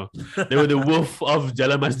Street. No, they were the wolf of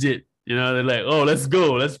Jalan Masjid. You know, they're like, oh, let's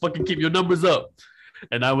go. Let's fucking keep your numbers up.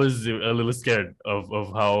 And I was a little scared of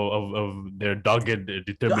their dogged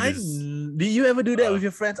determinism. Did you ever do that with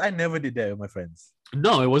your friends? I never did that with my friends.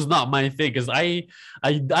 No, it was not my thing because I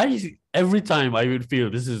every time I would feel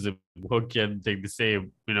this is a Hokkien thing to say.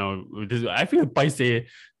 I feel paise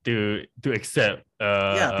to accept.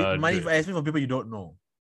 Money especially for people you don't know.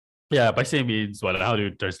 Yeah, paise means what? How do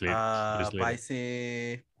you translate?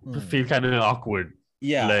 Paise. Feel kind of awkward.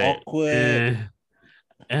 Yeah, like, awkward.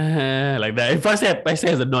 Like that. If paise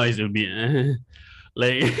has a noise, it would be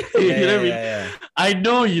like you know what I mean. Yeah. I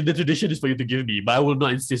know the tradition is for you to give me, but I will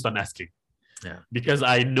not insist on asking. Yeah, because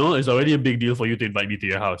I know it's already a big deal for you to invite me to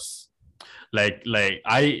your house.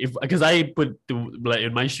 Because I put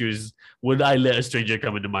in my shoes, would I let a stranger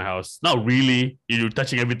come into my house? Not really. You're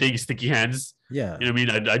touching everything, sticky hands. Yeah. You know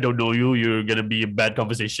what I mean? I don't know you. You're gonna be in bad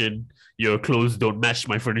conversation. Your clothes don't match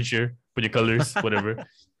my furniture, put your colors, whatever.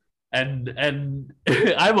 And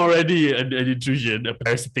I'm already an intrusion, a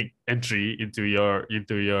parasitic entry into your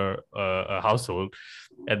household,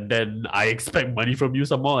 and then I expect money from you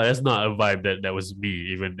somehow. That's not a vibe that was me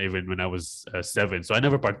even when I was 7. So I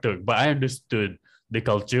never partook, but I understood the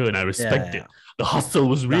culture and I respect it. The hustle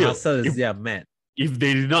was real. The hustle is mad. If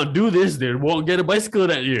they did not do this, they won't get a bicycle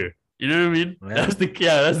that year. You know what I mean? Yeah. That's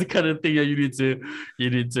the kind of thing that you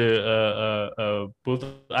need to pull.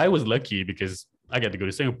 I was lucky because I get to go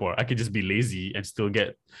to Singapore. I could just be lazy and still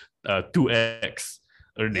get 2x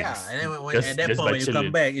earnings. Yeah, and then at that point when you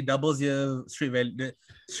come back, it doubles your street value. The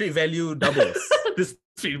street value doubles. The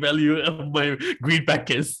street value of my green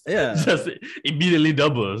packets, just immediately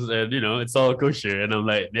doubles, and it's all kosher. And I'm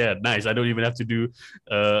like, yeah, nice. I don't even have to do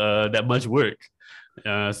that much work.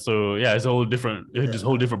 So yeah, it's a whole different,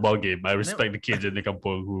 whole different ball game. I respect the kids in the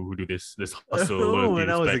kampong who do this hustle. When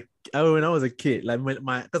I was a kid, like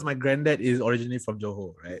because my granddad is originally from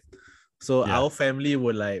Johor, right? So our family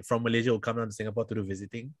would from Malaysia would come down to Singapore to do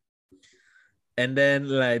visiting, and then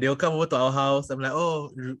they'll come over to our house. I'm like,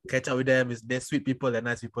 oh, catch up with them. They're sweet people, they're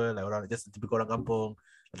nice people, just typical orang kampong.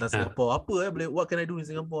 Singapore, what can I do in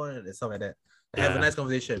Singapore? And stuff like that. Have a nice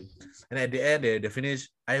conversation, and at the end they finish.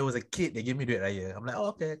 I was a kid, they gave me duit raya. I'm like,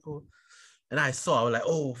 oh, okay, cool. And I was like,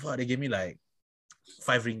 oh fuck, they gave me 5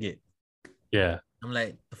 ringgit. Yeah. I'm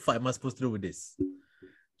like, the fuck am I supposed to do with this?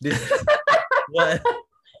 What?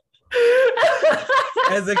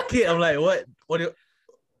 As a kid, I'm like, what do you...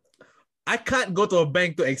 I can't go to a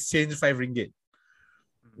bank to exchange 5 ringgit.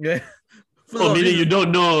 Yeah. Meaning you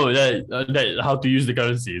don't know that how to use the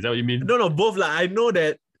currency. Is that what you mean? No, both. I know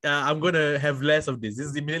that I'm gonna have less of this. This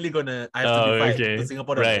is immediately I have to divide to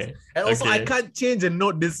Singapore dollars. Right. And also I can't change a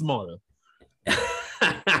note this small.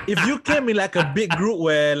 If you came in a big group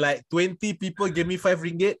where 20 people give me 5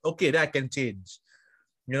 ringgit, okay, then I can change.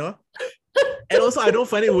 And also I don't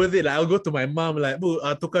find it worth it. I'll go to my mom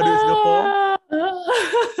tukar duit Singapore.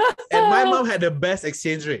 And my mom had the best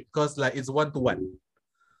exchange rate because it's 1-to-1.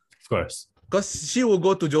 Of course. Because she will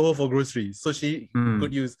go to Johor for groceries, so she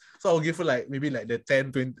could use. So I'll give her maybe the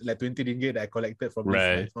 10, 20 ringgit that I collected from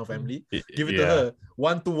this small family. Give it to her.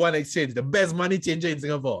 1-to-1 exchange, the best money changer in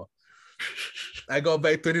Singapore. I got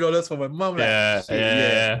back $20 from my mom.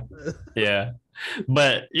 Yeah.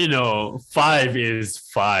 But 5 is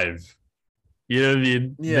 5. You know what I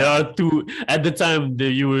mean? Yeah. There are 2 at the time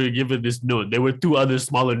that you were given this note. There were 2 other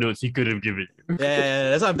smaller notes he could have given.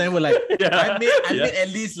 Yeah, that's what I'm talking about. I made at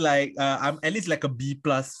least I'm at least a B+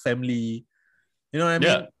 family. You know what I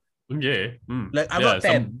mean? Yeah. Okay. I'm not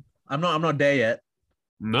 10. I'm not there yet.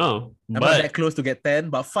 No, I'm not that close to get 10,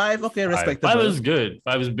 but 5, okay, respectable. 5 is good.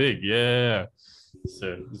 5 is big. Yeah.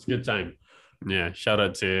 So it's a good time. Yeah. Shout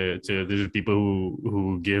out to the people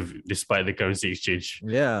who give despite the currency exchange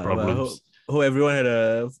problems. Who everyone had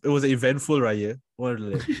it was an eventful Raya.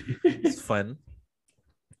 It's fun.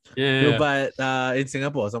 Yeah. But in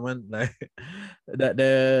Singapore, someone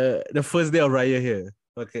the first day of Raya here.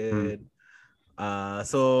 Okay.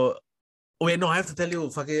 So wait, no, I have to tell you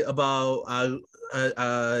fucking about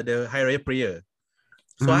the Hari Raya prayer.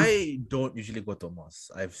 So Mhm. I don't usually go to a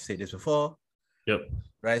mosque. I've said this before, Yep.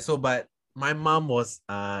 right? So, but my mom was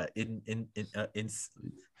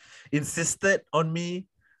insisted on me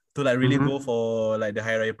to like really Mhm. go for like the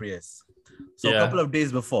Hari Raya prayers. So a Yeah. couple of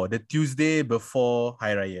days before, the Tuesday before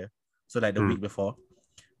Hari Raya, so like the Mm. week before,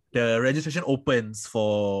 the registration opens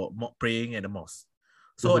for praying at the mosque.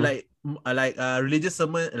 So Mhm. like religious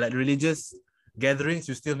sermon, like religious gatherings,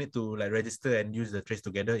 you still need to like register and use the trace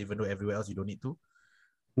together, even though everywhere else you don't need to.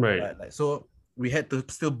 Right. But like so, we had to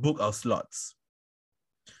still book our slots.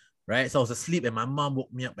 Right, so I was asleep and my mom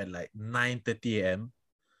woke me up at like 9:30 a.m.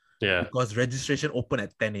 Yeah. because registration opened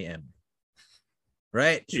at 10 a.m.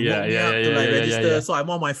 Right, she Yeah. woke me Yeah. up Yeah. to Yeah. like Yeah. register. Yeah. So I'm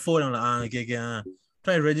on my phone. I'm like, okay,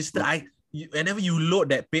 try to register. Whenever you load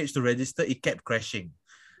that page to register, it kept crashing.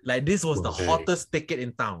 Like this was the Okay. hottest ticket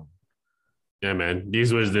in town. Yeah, man.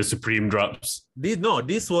 These was the supreme drops.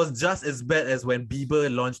 This was just as bad as when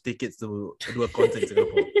Bieber launched tickets to do a concert in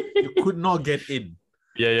Singapore. You could not get in.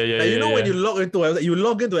 Yeah. Like, you know, when you Yeah. log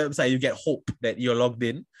into a website, you get hope that you're logged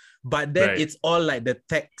in, but then Right. it's all like the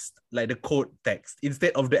text, like the code text,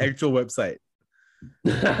 instead of the actual website.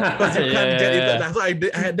 Because you can't get into that. So I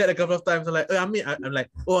had that a couple of times. I'm like, I'm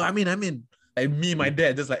like, oh, I'm in. Like me, my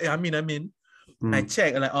dad, just like, I'm in. I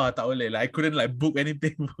check, and like, oh, tak boleh. Like I couldn't like book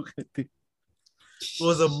anything. It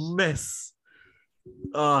was a mess.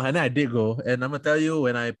 And then I did go, and I'm gonna tell you,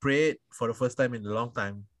 when I prayed for the first time in a long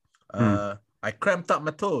time, I cramped up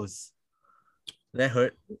my toes. That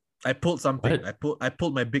hurt. I pulled something. What? I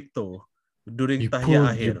pulled my big toe during You Tahiyah pulled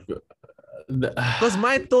Akhir. you, Because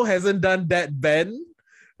my toe hasn't done that bend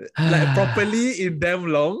like properly in damn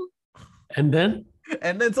long. and then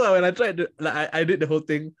And then so when I tried to, like I did the whole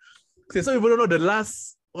thing. Okay, so people don't know the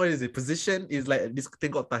last, what is it, position is like this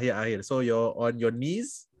thing called Tahiyah Akhir. So you're on your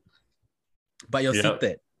knees, but you're Yep.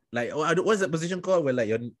 seated. Like what's that position called? Where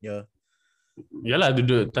like you're yeah lah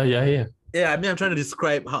duduk tahiyah here. yeah, I mean I'm trying to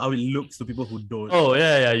describe how it looks to people who don't. Oh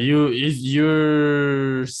yeah.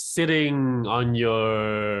 You're sitting on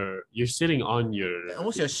your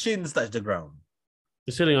Almost your shins touch the ground.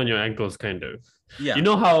 you're sitting on your ankles kind of. Yeah. You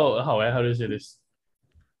know how do you say this?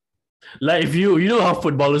 Like if you know how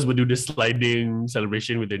footballers would do the sliding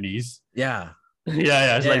celebration with their knees. Yeah.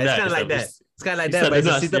 Yeah, it's like it's that. kind of like that. It's kind of like it's that, but it's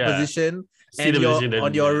a like seated yeah. position. Seated And position, then,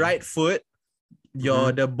 on your right foot,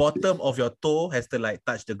 Mhm. the bottom of your toe has to like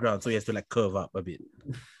touch the ground, so you have to like curve up a bit.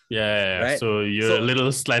 Yeah. Right? So you're So- a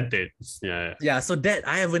little slanted. Yeah. Yeah, so that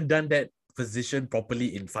I haven't done that position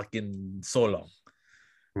properly in fucking so long,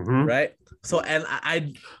 Mhm. right? So and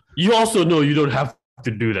I You also know you don't have to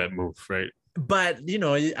do that move, right? but you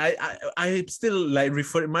know, I still like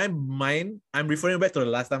refer in my mind. I'm referring back to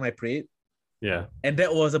the last time I prayed, Yeah. and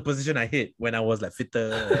that was a position I hit when I was like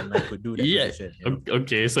fitter and I could do that Yeah. position. You know?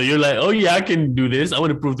 Okay, so you're like, oh yeah, I can do this. I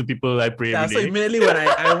want to prove to people I pray Yeah, every so day. immediately when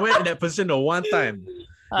I went in that position the one time,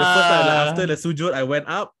 the first time like, after the sujood, I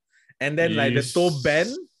went up, and then like the toe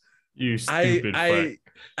bend. You stupid fuck.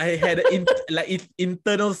 I had an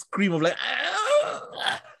internal scream of like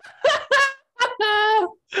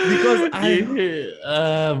because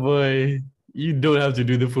boy, you don't have to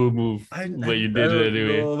do the full move, but you did it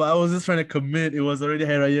anyway. But I was just trying to commit. It was already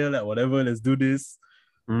Hari Raya, like whatever, let's do this.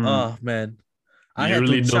 Oh man. I had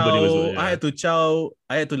to chow.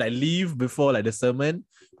 I had to like leave before like the sermon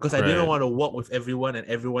because I didn't Right. want to walk with everyone and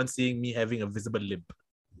everyone seeing me having a visible limp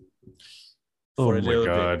Oh for a my little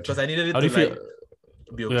bit god. because I needed it How to do you like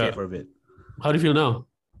feel? be okay Yeah. for a bit. How do you feel now?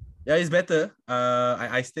 Yeah, it's better. I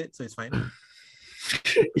iced it, so it's fine.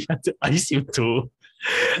 You had to ice your toe.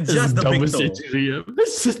 Just the big toe. Injury.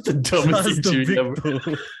 It's just the dumbest Just the injury big ever.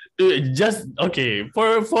 toe. Dude, just okay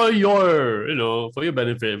for your for your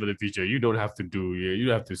benefit for the future. You don't have to do you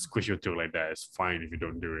don't have to squish your toe like that. It's fine if you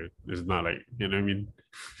don't do it. It's not like you know what I mean.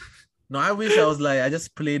 No, I wish I was like I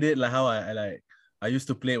just played it like how I used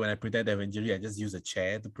to play when I pretend to have injury. I just use a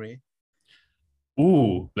chair to pray.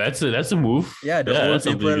 Ooh, that's a move. Yeah, the old that's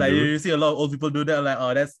something people you like can do. you see a lot of old people do that. Like,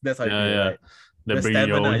 oh, that's how you do it, right? Then The bring your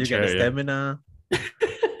stamina, own you chair. get the stamina.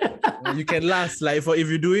 You can last like if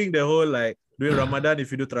you're doing the whole like during Ramadan,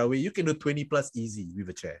 if you do Tarawih, you can do 20 plus easy with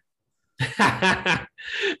a chair.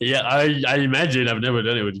 Yeah, I imagine I've never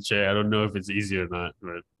done it with a chair. I don't know if it's easy or not,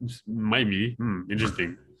 but might be.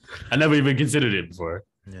 Interesting. I never even considered it before.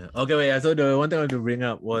 Yeah. Okay, wait. So the one thing I wanted to bring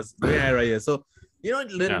up was during Hari Raya. So you know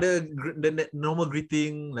the normal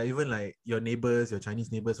greeting, like even like your neighbors, your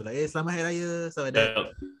Chinese neighbors, were like, "Hey, Selamat Hari Raya," stuff like that.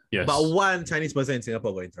 Yes. But one Chinese person in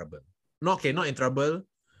Singapore got in trouble. Not in trouble,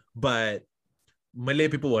 but Malay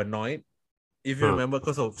people were annoyed. If you remember,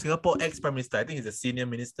 because of Singapore ex-Prime Minister, I think he's a senior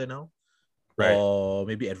minister now. Right. or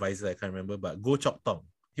maybe advisor, I can't remember, but Goh Chok Tong.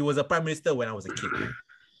 He was a prime minister when I was a kid.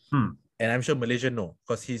 And I'm sure Malaysia know,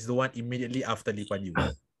 because he's the one immediately after Lee Kuan Yew.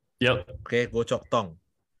 Yep. Okay, Goh Chok Tong.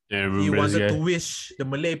 Yeah, I He remember this wanted guy. to wish the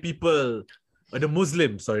Malay people, or the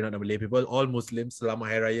Muslims, sorry, not the Malay people, all Muslims, Selamat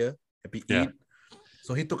Hari Raya, Happy Yeah. Eid.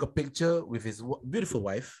 So he took a picture with his beautiful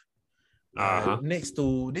wife Uh-huh. next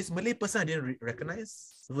to this Malay person I didn't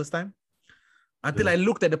recognize the first time. Until I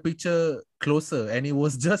looked at the picture closer, and it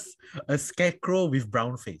was just a scarecrow with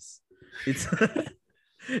brown face. It's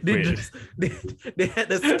Wait. they had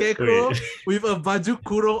a scarecrow Wait. with a baju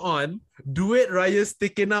kurung on, duit raya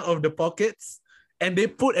sticking out of the pockets, and they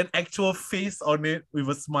put an actual face on it with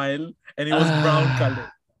a smile, and it was brown colored.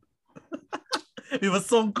 With a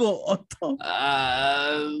songkok on top.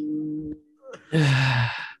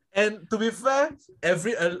 And to be fair,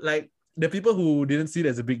 every like the people who didn't see it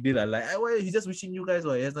as a big deal are like, well, he's just wishing you guys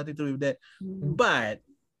well. It has nothing to do with that. But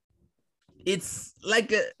it's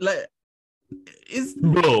like it's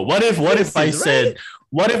Bro, what if I racist, said right?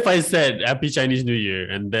 what if I said Happy Chinese New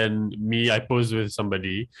Year, and then I pose with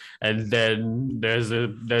somebody, and then there's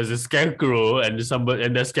a scarecrow, and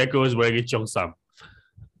the scarecrow is wearing a cheongsam.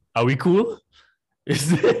 Are we cool? Is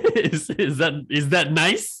that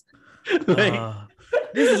nice? Like,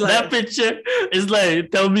 this is like that picture is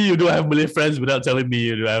like, tell me you don't have Malay friends without telling me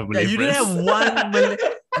you don't have Malay you friends. didn't have one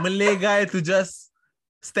Malay guy to just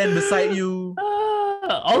stand beside you.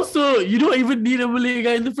 Also, you don't even need a Malay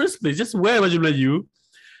guy in the first place. Just wear baju Melayu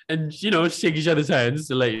and shake each other's hands,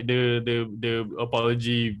 like the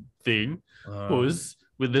apology thing. Pose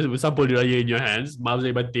with sampul raya in your hands. Maaf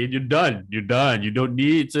zahir batin. You're done. You don't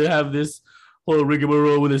need to have this whole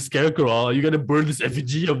rigmarole with a scarecrow. Are you gonna burn this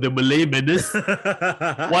effigy of the Malay menace?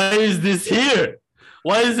 Why is this here?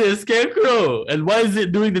 Why is it a scarecrow? And why is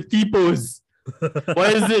it doing the T-pose? Why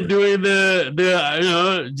is it doing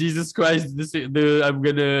the Jesus Christ, the I'm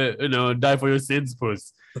gonna die for your sins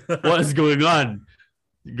pose? What is going on?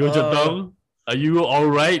 Goh Chok Tong, are you all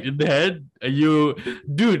right in the head? Are you,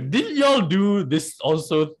 dude? Didn't y'all do this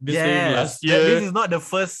also thing last year? This is not the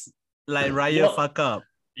first like Raya fuck up.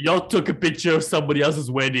 Y'all took a picture of somebody else's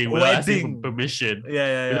wedding without asking for permission.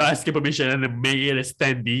 Yeah. Without asking permission, and then made it a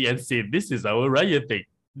standee and say, "This is our Raya thing,"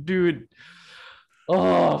 dude.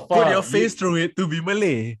 Oh, fuck. Put your face through it to be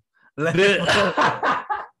Malay. Like,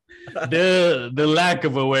 the lack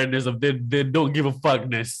of awareness of the don't give a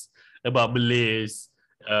fuckness about Malays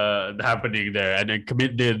happening there, and then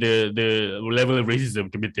commit the level of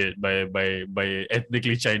racism committed by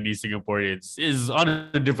ethnically Chinese Singaporeans is on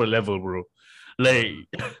a different level, bro. Like,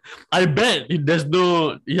 I bet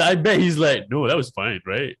I bet he's like, no, that was fine,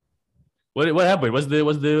 right? What happened? What's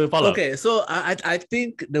the follow-up? okay, so I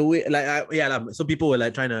think the way so people were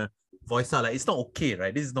like trying to voice out like it's not okay,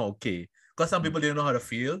 right? This is not okay, because some people didn't know how to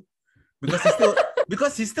feel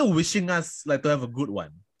because he's still wishing us like to have a good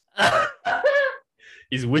one.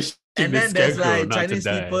 He's wishing And the then there's scarecrow like not Chinese to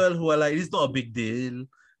die. people who are like, it's not a big deal.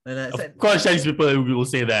 And I said, Of course, Chinese people will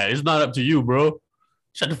say that. It's not up to you, bro.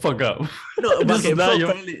 Shut the fuck up. no, but This okay, is not so your-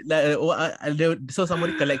 apparently, so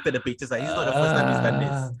somebody collected the pictures. Like, it's not the first time he's done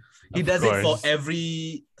this. He Of does it for course.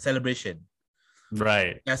 every celebration.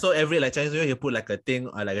 Right. Yeah, so every like Chinese New Year, he put like a thing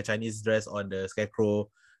or like a Chinese dress on the scarecrow,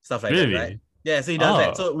 stuff like Really? that, right? Yeah, so he does that.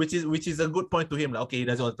 Oh. So which is a good point to him. Like, okay, he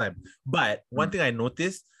does it all the time. But one thing I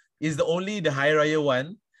noticed is the Hari Raya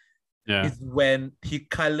one Yeah. is when he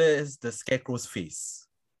colors the scarecrow's face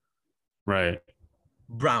Right.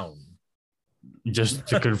 brown. Just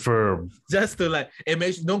to confirm. Just to like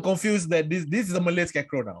don't confuse that this is a Malay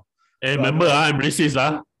scarecrow now. Hey, remember, I'm racist,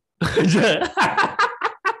 huh?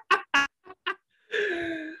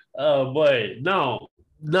 Oh boy.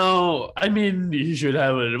 No, I mean, you should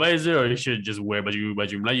have an advisor, or you should just wear baju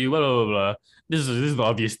Melayu, blah blah blah. This is the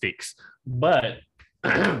obvious takes. But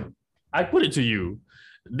I put it to you,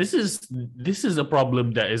 this is a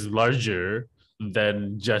problem that is larger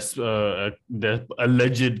than just the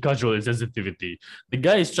alleged cultural insensitivity. The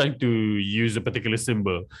guy is trying to use a particular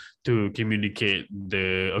symbol to communicate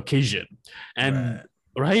the occasion. And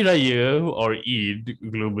Hari Raya or Eid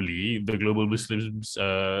globally, the global Muslims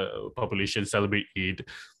population celebrate Eid.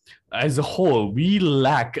 As a whole, we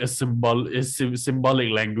lack a symbolic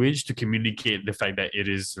language to communicate the fact that it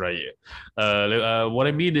is Raya. What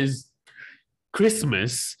I mean is,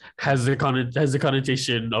 Christmas has a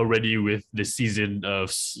connotation already with the season of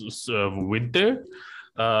winter,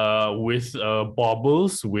 with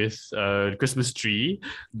baubles, with Christmas tree.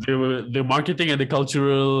 The marketing and the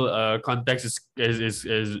cultural context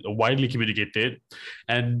is widely communicated,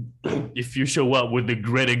 and if you show up with the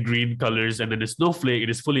red and green colors and then the snowflake, it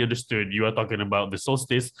is fully understood you are talking about the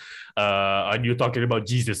solstice, and you're talking about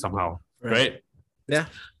Jesus somehow. right? Yeah.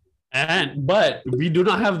 But we do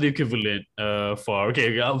not have the equivalent for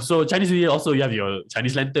so Chinese New Year also you have your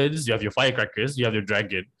Chinese lanterns, you have your firecrackers, you have your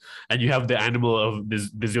dragon, and you have the animal of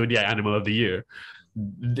the zodiac animal of the year.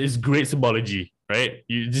 This great symbology, right?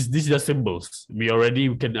 These are symbols we already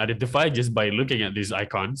can identify just by looking at these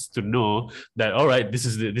icons to know that all right,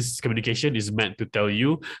 this communication is meant to tell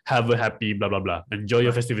you have a happy blah blah blah, enjoy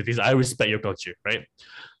your festivities, I respect your culture, right?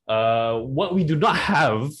 What we do not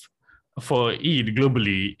have for Eid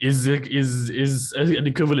globally is an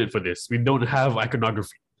equivalent for this. We don't have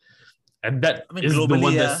iconography, and that I mean, is the globally,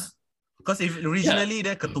 one yeah. that's Because if regionally,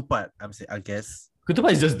 then ketupat, I guess.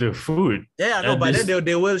 ketupat is just the food. Yeah, no, And but this- then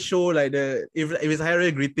they will show like if it's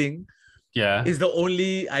Hari Raya greeting, yeah, it's the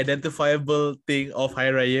only identifiable thing of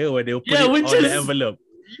Hari Raya where they'll put Yeah, it which on the is- envelope.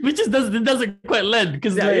 which is doesn't quite land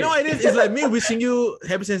because Yeah, you know what it is? It's like me wishing you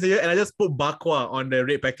Happy Chinese New Year and I just put bakwa on the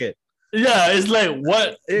red packet. yeah, it's like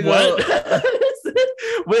what There you what. go.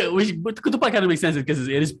 But ketupat kind of makes sense because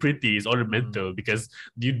it is pretty, it's ornamental because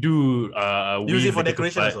you do Use weave it for the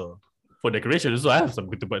decoration ketupat also. for decoration. So I have some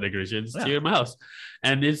ketupat decorations Yeah. here in my house,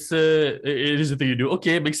 and it is the thing you do.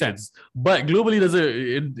 Okay, it makes sense. But globally,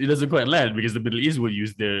 it doesn't quite land because the Middle East will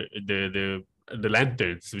use the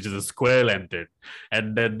lanterns, which is a square lantern,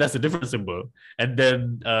 and then that's a different symbol. And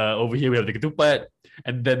then over here we have the ketupat,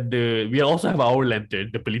 and then we also have our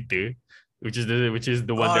lantern, the pelita, which is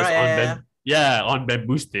the one that's on on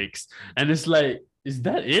bamboo sticks, and it's like, is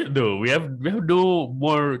that it though? We have no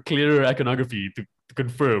more clearer iconography to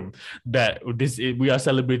confirm that we are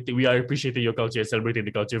celebrating, we are appreciating your culture, celebrating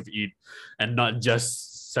the culture of Eid, and not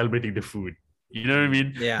just celebrating the food. You know what I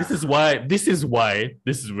mean? Yeah. This is why this is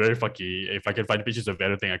very fucky. If I can find pictures of it, I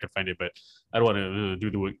don't think I can find it, but I don't want to do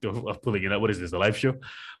the work of pulling it up. What is this, a live show?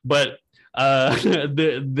 But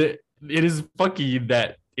it is fucky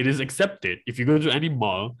that it is accepted. If you go to any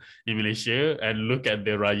mall in Malaysia and look at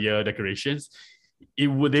the Raya decorations, they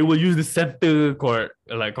will use the center court,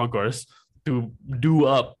 like concourse, to do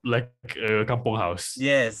up like a kampong house.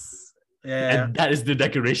 Yes. Yeah. And that is the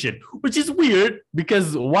decoration, which is weird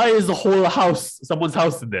because why is the whole house someone's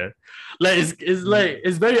house in there? Like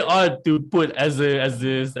it's very odd to put as a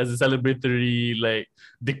celebratory like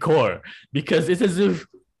decor, because it's as if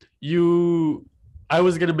I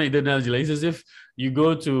was gonna make the analogy, like it's as if you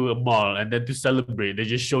go to a mall and then to celebrate, they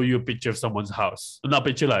just show you a picture of someone's house. Not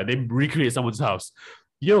picture, like they recreate someone's house.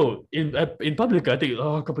 Yo, in public, I think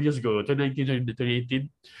a couple years ago, 2019, 2018,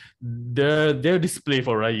 their display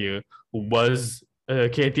for Raya was a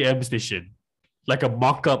KTM station, like a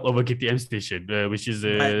mock-up of a KTM station, which is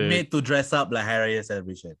made to dress up like Hari Raya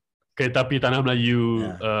celebration. Kereta Api Tanah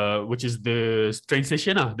Melayu, which is the train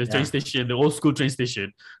station, train station, the old school train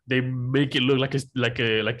station. They make it look like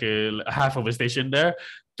a half of a station there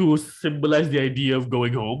to symbolize the idea of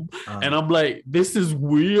going home. And I'm like, this is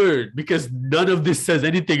weird because none of this says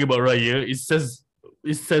anything about Raya. It says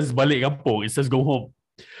balik kampung. It says go home.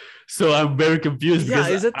 So I'm very confused. Yeah,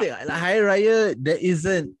 because it's the thing. Like Hari Raya, there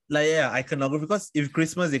isn't iconography, because if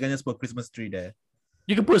Christmas, they can just put a Christmas tree there.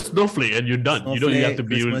 you can put a snowflake and you're done. You don't even have to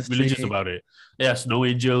be Christmas religious tree. about it. Yeah, snow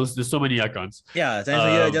angels. There's so many icons. Yeah, Chinese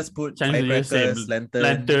New Year, just put Chinese New Year, firecrackers,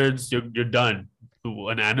 lanterns. You're done.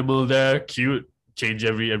 An animal there, cute. Change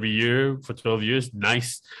every year for 12 years.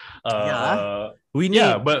 Nice. We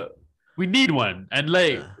need. But we need one. And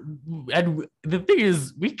and the thing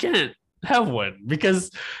is, we can't have one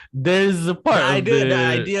because there's a part the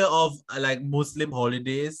idea of like Muslim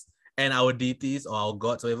holidays and our deities or our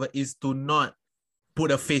gods, whatever, is to not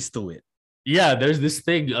put a face to it. Yeah, there's this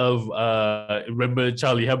thing of remember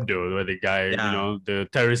Charlie Hebdo, where the guy, the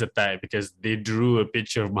terrorist attack because they drew a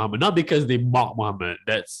picture of Muhammad, not because they mock Muhammad.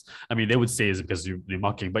 They would say it's because they're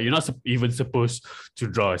mocking, but you're not even supposed to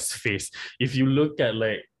draw his face. If you look at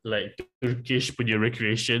like Turkish punya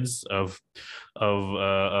recreations of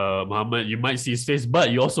Muhammad, you might see his face, but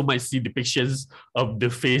you also might see depictions of the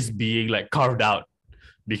face being like carved out,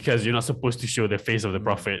 because you're not supposed to show the face of the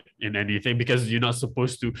prophet in anything, because you're not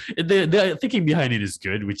supposed to. The thinking behind it is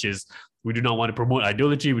good, which is we do not want to promote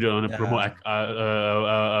idolatry. We don't want to promote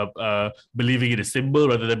believing in a symbol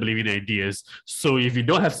rather than believing in ideas. So if you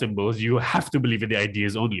don't have symbols, you have to believe in the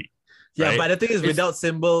ideas only. Yeah, right? but the thing is, without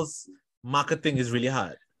symbols, marketing is really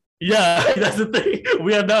hard. Yeah, that's the thing.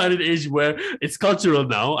 We are now at an age where it's cultural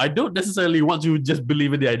now. I don't necessarily want to just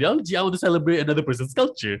believe in the ideology. I want to celebrate another person's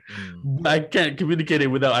culture. But I can't communicate it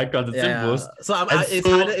without icons and symbols. So it's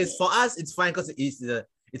harder. It's for us. It's fine because it's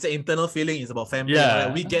an internal feeling. It's about family. Yeah.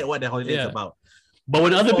 Right? We get what the holiday is about. But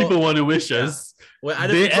when other people want to wish us, when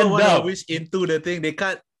other people want to wish into the thing, they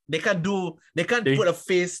can't put a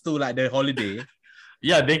face to like the holiday.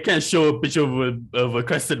 Yeah, they can't show a picture of a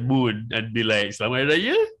crescent moon and be like, Selamat Hari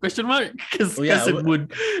Raya? Question mark? Because crescent moon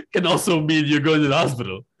can also mean you're going to the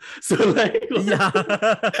hospital. So like, what's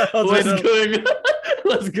going on?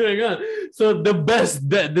 What's going on? So the best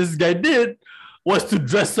that this guy did was to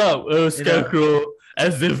dress up a scarecrow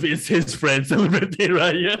as if it's his friend celebrating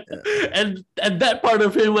Raya. And that part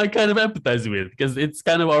of him I kind of empathize with because it's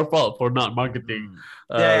kind of our fault for not marketing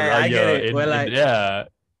Raya. I get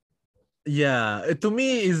it. To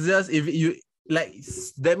me, it's just if you like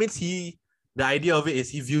that means the idea of it is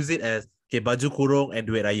he views it as baju kurung and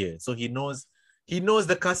duit raya. So he knows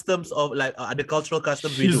the customs of like the cultural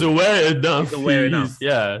customs. He's aware enough. He's aware enough.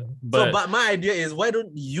 Yeah. But my idea is why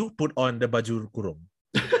don't you put on the baju kurung?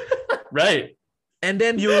 Right. And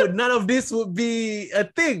then none of this would be a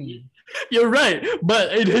thing. You're right.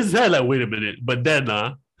 But in his head, like, wait a minute. But then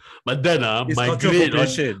my grid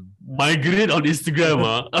on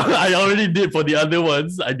Instagram, I already did for the other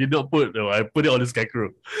ones. I did not put. No, I put it on the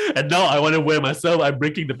scarecrow, and now I want to wear myself. I'm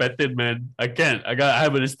breaking the pattern, man. I can't. I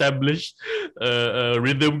have an established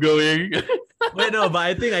rhythm going. Wait, no, but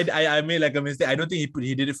I think I made like a mistake. I don't think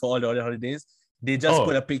he did it for all the other holidays. They just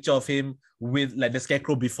put a picture of him with like the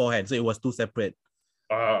scarecrow beforehand, so it was two separate.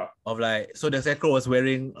 Of like, so the scarecrow was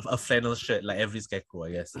wearing a flannel shirt like every scarecrow,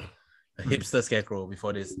 I guess, a hipster scarecrow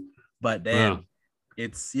before this. But then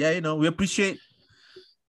it's we appreciate.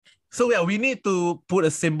 So we need to put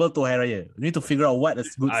a symbol to Hari Raya. We need to figure out what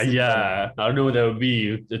is good. I don't know what that would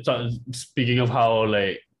be. Speaking of how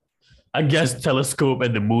like, I guess telescope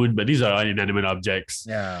and the moon, but these are inanimate objects.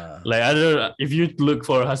 Yeah. Like I don't know, if you look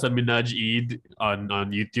for Hasan Minhaj Eid on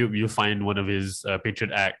YouTube, you'll find one of his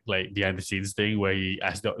Patriot Act like behind the scenes thing where he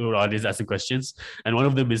asked the audience asking questions, and one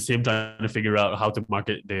of them is him trying to figure out how to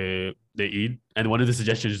market the Eid, and one of the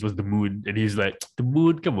suggestions was the moon, and he's like, the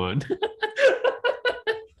moon, come on,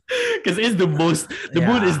 because it's the most. The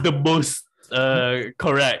moon is the most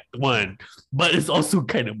correct one, but it's also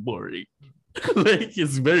kind of boring. Like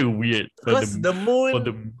it's very weird because the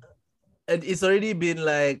moon it's already been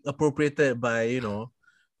like appropriated by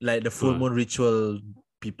like the full moon ritual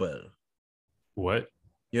people. What?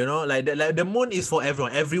 Like the moon is for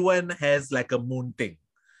everyone has like a moon thing.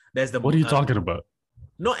 There's the what are you talking about?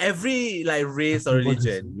 Not every like race or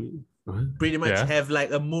religion pretty much have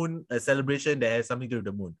like a celebration that has something to do with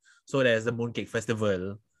the moon. So there's the Mooncake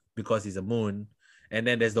Festival because it's a moon, and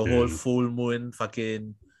then there's the whole full moon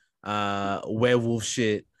fucking werewolf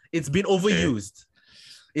shit. It's been overused.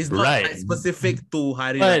 It's not specific to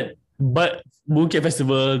Hari Raya. But Mooncake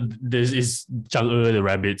Festival, there is Chang'e, the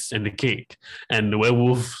rabbits, and the cake, and the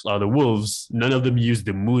werewolves are the wolves. None of them use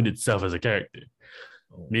the moon itself as a character.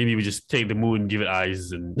 Maybe we just take the moon, give it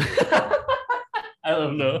eyes, and I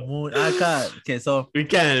don't know. Moon, I can't. Okay, so we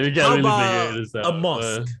can't really figure this out. A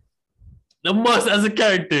mosque. The mosque as a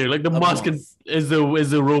character, like the mosque is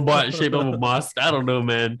a robot shape of a mosque. I don't know,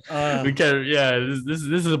 man. We can't. Yeah, this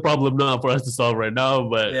is a problem not for us to solve right now.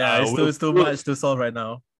 But it's too much to solve right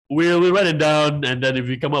now. We'll write it down, and then if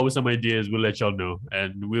we come up with some ideas, we'll let y'all know,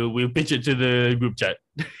 and we'll pitch it to the group chat.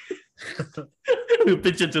 We'll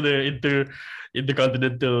pitch it to the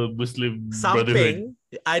intercontinental Muslim Brotherhood.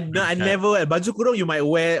 I never baju kurung you might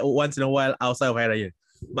wear once in a while outside of Hari Raya,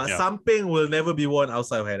 but samping will never be worn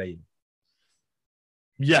outside of Hari Raya.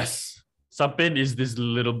 Yes, samping is this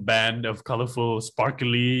little band of colorful,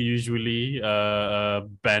 sparkly, usually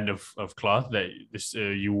band of cloth that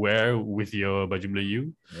you wear with your baju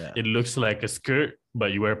Melayu. Yeah. It looks like a skirt,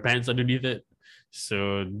 but you wear pants underneath it.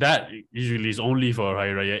 So that usually is only for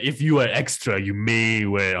Hari Raya. If you are extra, you may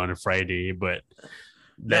wear it on a Friday, but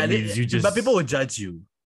that means you just. But people will judge you.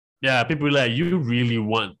 Yeah, people are like, you really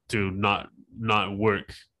want to not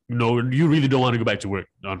work. No, you really don't want to go back to work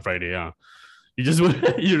on Friday. Yeah.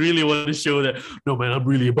 You really want to show that, no man, I'm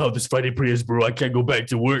really about this Friday prayers, bro. I can't go back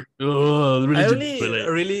to work. I only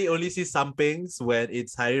see sampings when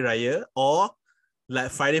it's Hari Raya or like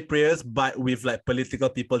Friday prayers, but with like political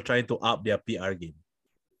people trying to up their PR game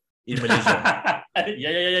in Malaysia. Yeah.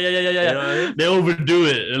 You know what I mean? They overdo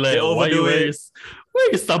it. Like, why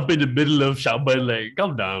you stop in the middle of Shaban? Like,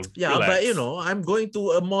 calm down. Yeah, relax. But I'm going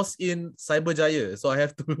to a mosque in Cyberjaya, so I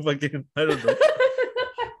have to fucking, I don't know.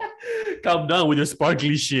 Calm down with your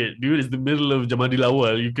sparkly shit, dude. It's the middle of Jamadil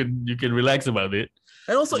Awal. You can relax about it.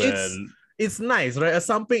 And also, it's nice, right? A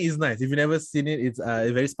samping is nice. If you've never seen it, it's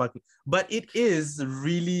very sparkly. But it is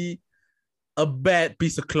really a bad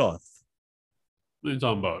piece of cloth. What are you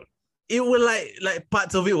talking about? It will like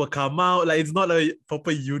parts of it will come out. Like it's not a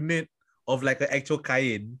proper unit of like an actual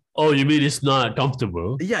kain. Oh, you mean it's not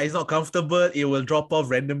comfortable? Yeah, it's not comfortable. It will drop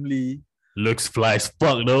off randomly. Looks fly as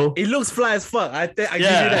fuck though. It looks fly as fuck. I give you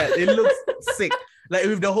that. It looks sick. Like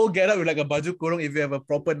with the whole getup with like a baju kurung, if you have a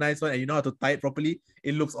proper nice one and you know how to tie it properly,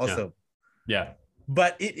 it looks awesome. Yeah.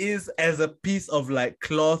 But it is as a piece of like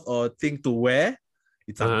cloth or thing to wear,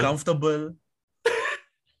 it's uncomfortable.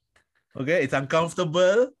 Okay, it's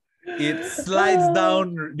uncomfortable. It slides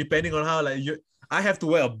down depending on how like I have to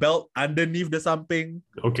wear a belt underneath the something.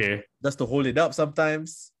 Okay. Just to hold it up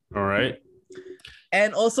sometimes. All right.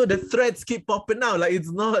 And also the threads keep popping out. Like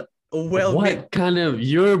it's not well What made. kind of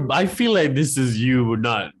I feel like this is you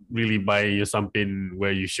not really buying you something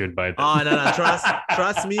where you should buy that. Oh no.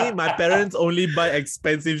 Trust me, my parents only buy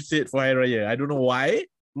expensive shit for Hari Raya. I don't know why.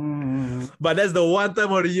 But that's the one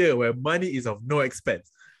time of the year where money is of no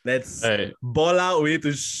expense. Let's ball out. We need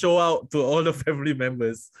to show out to all the family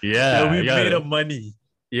members. Yeah. That we made of money.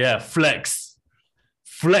 Yeah, flex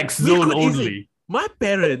zone only. My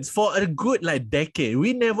parents, for a good like decade,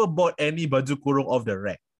 we never bought any baju kurung off the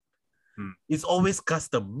rack. It's always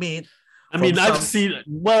custom made. I mean, I've seen.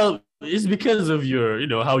 Well, it's because of your,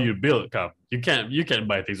 how you're built, Kam. You can't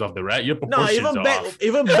buy things off the rack. Your proportions No,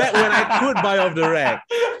 even back when I could buy off the rack.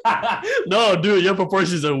 No, dude, your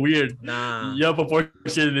proportions are weird. Nah. Your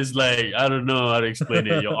proportion is like, I don't know how to explain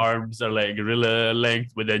it. Your arms are like gorilla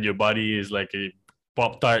length, but then your body is like a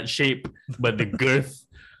Pop-Tart shape, but the girth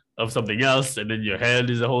of something else, and then your head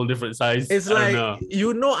is a whole different size. It's like,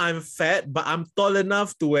 I'm fat, but I'm tall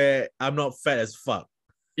enough to where I'm not fat as fuck.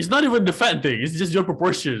 It's not even the fat thing. It's just your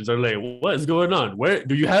proportions are like, what is going on? Where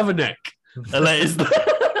do you have a neck? And like,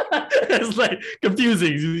 it's like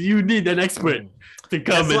confusing. You need an expert to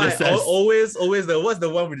come and assess. Always what's the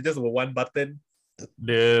one with just one button?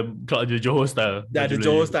 The Johor style. Yeah, the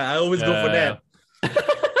Johor style. I always go for that.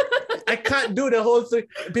 I can't do the whole thing.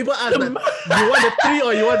 People ask, like, you want the 3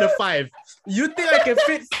 or you want the 5? You think I can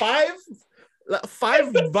fit 5? Like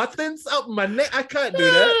 5 buttons up my neck? I can't do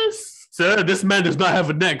that. Sir, this man does not have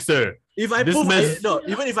a neck, sir. If I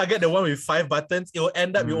even if I get the one with 5 buttons, it will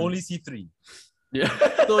end up you only see 3. Yeah.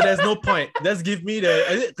 So there's no point. Just give me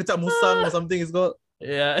is it kecap musang or something it's called?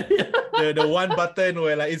 Yeah. The one button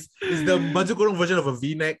where like it's the baju kurung version of a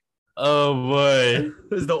V-neck. Oh boy.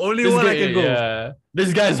 It's the only one I can go. Yeah.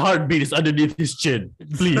 This guy's heartbeat is underneath his chin.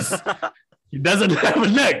 Please. He doesn't have a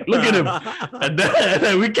neck. Look at him. And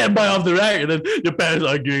then we can't buy off the rack. And then your parents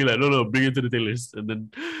arguing like, no, bring it to the tailors. And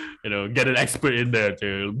then, get an expert in there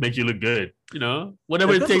to make you look good.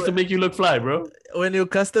 Whatever it takes to make you look fly, bro. When you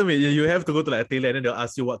custom it, you have to go to like a tailor and then they'll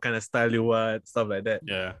ask you what kind of style you want, stuff like that.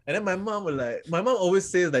 Yeah. And then my mom always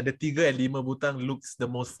says that the 3 and 5 butang looks the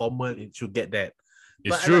most formal. It should get that.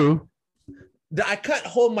 It's true. I can't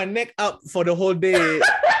hold my neck up for the whole day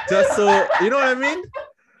just so, you know what I mean?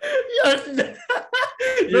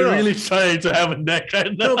 You're really trying to have a neck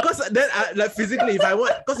right now. No, because then like physically, if I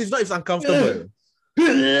want, because if not, it's uncomfortable.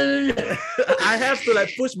 I have to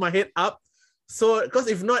like push my head up. So, because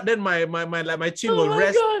if not, then my chin will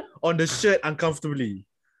rest on the shirt uncomfortably.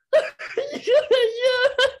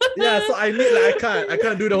 Yeah, so I need I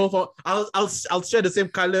can't do the whole form. I'll share the same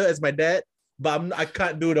color as my dad. But I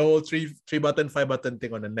can't do the whole 3 button, 5 button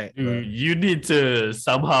thing on the neck. You need to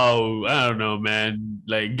somehow, I don't know, man,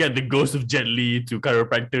 like get the ghost of Jet Li to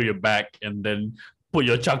chiropractor your back and then put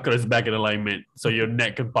your chakras back in alignment so your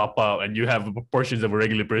neck can pop out and you have the proportions of a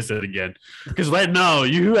regular person again. Because right now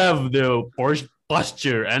you have the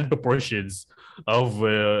posture and proportions of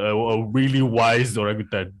a really wise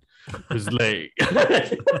orangutan. It's like,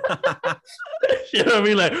 you know what I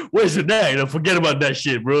mean? Like, where's your neck? Forget about that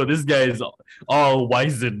shit, bro. This guy is all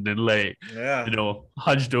wizened and like,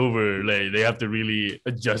 hunched over. Like, they have to really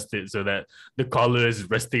adjust it so that the collar is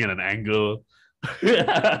resting at an angle.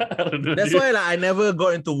 That's why I never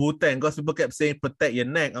got into Wu-Tang because people kept saying protect your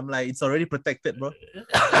neck. I'm like, it's already protected, bro.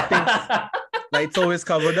 Like, it's always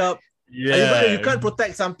covered up. Yeah, you can't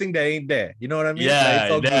protect something that ain't there. You know what I mean?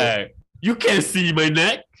 Yeah, you can't see my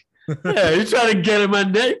neck. Yeah, you're trying to get in my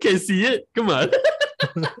neck. You can't see it. Come on.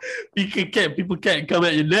 People can't come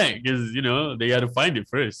at your neck because they got to find it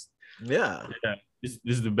first. Yeah. This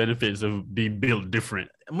is the benefits of being built different.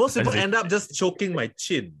 Most people end up just choking my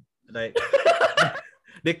chin. Like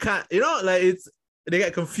they can't. They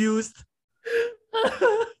get confused.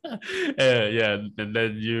 Yeah, and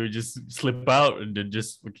then you just slip out and then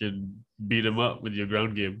just fucking beat them up with your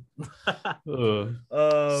ground game. But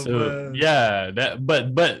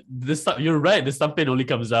this stuff, you're right. The stuff paint only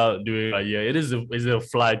comes out during a year. It is a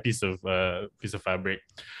fly piece of fabric.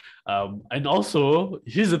 And also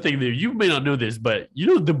here's the thing that you may not know this, but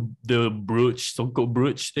the brooch, songkok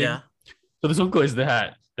brooch thing. Yeah. So the songkok is the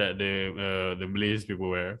hat that the Malays people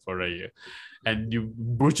wear for Raya, and you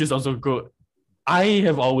brooches on songkok. I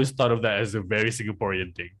have always thought of that as a very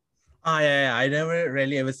Singaporean thing. Yeah. I never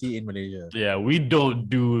really ever see it in Malaysia. Yeah, we don't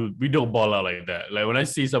ball out like that. Like when I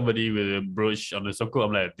see somebody with a brooch on the soko,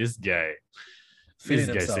 I'm like, this guy's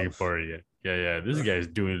Himself. Singaporean. Yeah. This guy is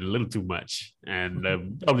doing a little too much, and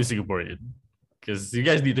probably Singaporean. Because you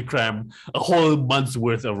guys need to cram a whole month's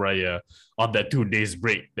worth of Raya on that 2 days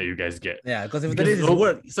break that you guys get. Yeah, because if the days is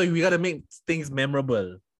work, so we gotta make things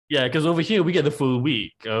memorable. Yeah, because over here we get the full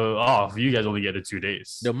week off. You guys only get the 2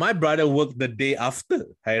 days. No, my brother worked the day after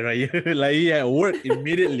Hari Raya. Like he had work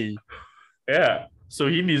immediately. Yeah. So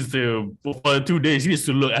he needs to, for 2 days, he needs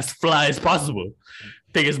to look as fly as possible.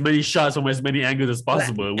 Take as many shots from as many angles as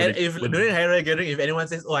possible. Like, during Hari Raya gathering, if anyone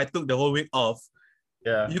says, "Oh, I took the whole week off,"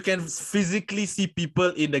 yeah, you can physically see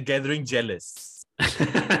people in the gathering jealous.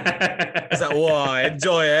 It's like, wow,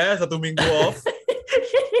 enjoy, satu minggu off.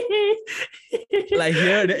 Like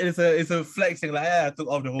here, it's a flexing. Like, I took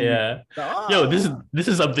off the whole week. Like, Yo, this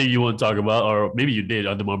is something you won't talk about, or maybe you did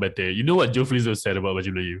on the moment there. You know what Joe Flizzo said about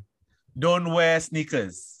Baju Melayu? Don't wear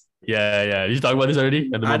sneakers. Yeah. Did you talk about this already?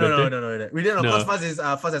 No. We didn't know because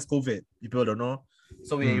Faz has COVID. People don't know.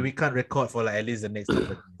 So we can't record for like at least the next couple of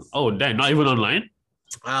days. Oh, damn, not even online?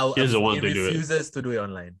 Here's the one to do it. He refuses to do it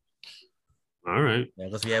online. All right. Yeah,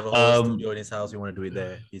 because we have a whole studio in his house. We want to do it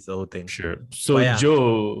there. It's the whole thing. Sure. So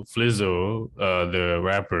Joe Flizzo, the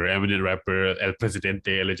rapper, eminent rapper, El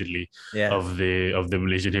Presidente, allegedly, of the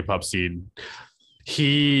Malaysian hip hop scene,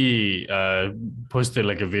 he posted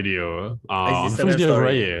like a video on first day of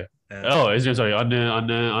Raya. Sorry, on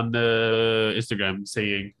the Instagram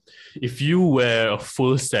saying, if you wear a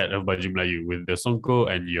full set of baju Melayu with the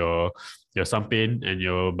songkok and your sampin and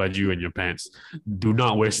your baju and your pants, do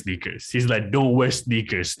not wear sneakers. He's like, don't wear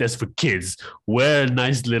sneakers. That's for kids. Wear a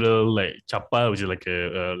nice little like chapa, which is like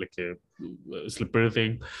a slipper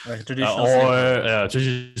thing, traditional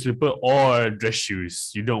slipper or dress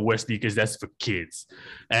shoes. You don't wear sneakers. That's for kids.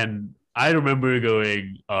 And I remember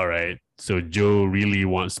going, all right, so Joe really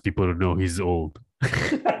wants people to know he's old.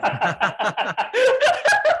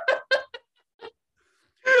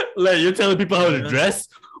 Like, you're telling people how to dress?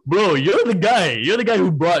 Bro, you're the guy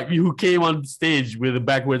who came on stage with a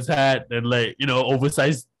backwards hat and like,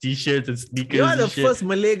 oversized t-shirts and sneakers. You're the first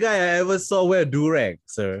Malay guy I ever saw wear durag,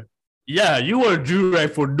 sir. Yeah, you wore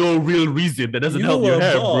durag for no real reason. That doesn't help your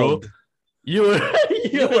hair, bald. Bro. You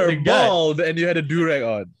were bald and you had a durag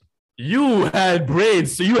on. You had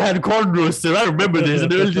braids, so you had cornrows, sir. I remember this in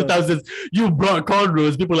the early 2000s. You brought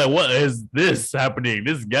cornrows. People were like, what is this happening?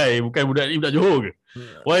 This guy,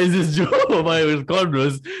 why is this Joe with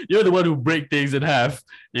cornrows? You're the one who break things in half,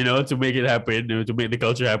 to make it happen, to make the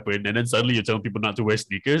culture happen. And then suddenly you're telling people not to wear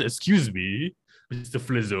sneakers. Excuse me, Mr.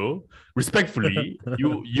 Flizzo. Respectfully,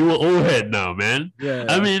 you are old head now, man. Yeah.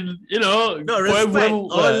 I mean, no respect,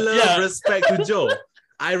 respect to Joe.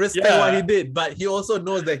 I respect what he did, but he also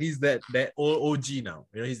knows that he's that old OG now.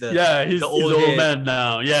 He's the old man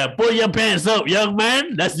now. Yeah, pull your pants up, young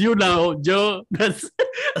man. That's you now, Joe.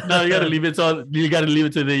 Now you gotta leave it to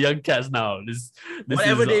the young cats now.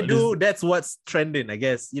 Whatever they do, that's what's trending, I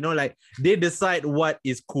guess. Like they decide what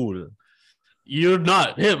is cool. You're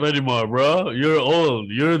not hip anymore, bro. You're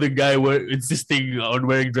old. You're the guy insisting on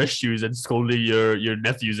wearing dress shoes and scolding your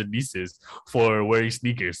nephews and nieces for wearing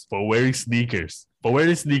sneakers. For wearing sneakers,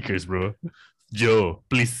 bro. Joe,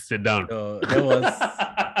 please sit down. That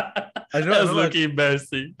was looking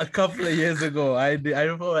embarrassing. A couple of years ago, I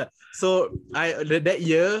remember. So that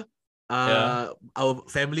year, our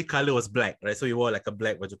family color was black, right? So we wore like a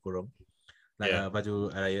black baju kurung.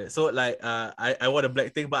 Baju raya. So like I wore the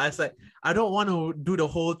black thing, but I was like, I don't want to do the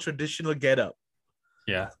whole traditional get up.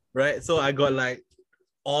 Yeah. Right. So I got like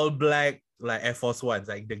all black like Air Force Ones,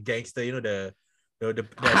 like the gangster, the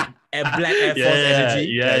black Air Force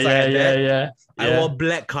energy. Yeah. I wore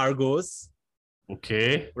black cargos.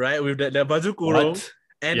 Okay. Right, with the baju kurung.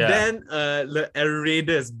 And then a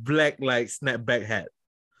Raiders black like snapback hat.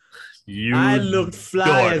 I looked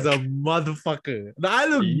fly as a motherfucker. I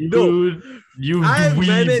look dope.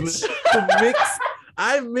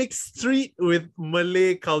 I mixed street with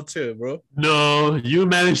Malay culture, bro. No, you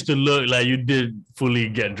managed to look like you did fully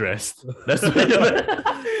get dressed. That's what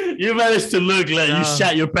you managed to look like you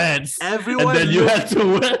shat your pants. Everyone and then you had to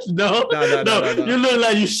wear no. You look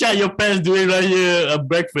like you shat your pants doing right here a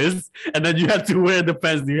breakfast, and then you had to wear the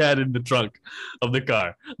pants you had in the trunk of the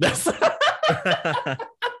car. That's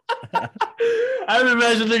I'm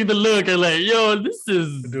imagining the look and like, yo, this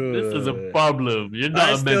is a problem. You're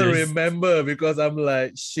not a menace. I still remember because I'm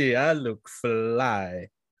like, shit, I look fly.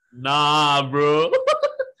 Nah, bro.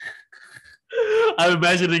 I'm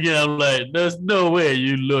imagining it. I'm like, there's no way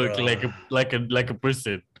you look like a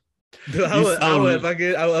person. Dude, You sound-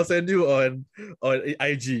 I'll send you on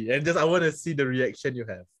IG and just I want to see the reaction you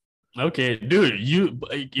have. Okay, dude,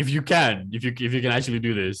 if you can actually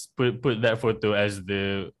do this, put that photo as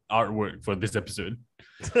the artwork for this episode.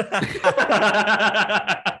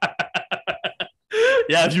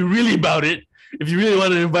 Yeah, if you really about it, if you really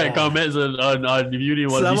want to invite comments on if you really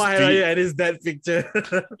want Selamat Hari to Raya and it's that picture.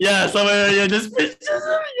 yeah, somewhere yeah, just pictures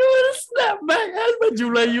of you in a snapback as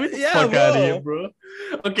baju Melayu. Yeah, Fuck out of bro. here, bro.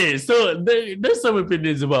 Okay, so there's some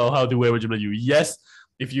opinions about how to wear baju Melayu. Yes,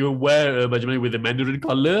 if you wear a baju Melayu with a Mandarin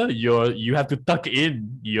collar, you have to tuck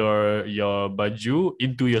in your baju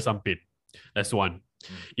into your sampit. That's one.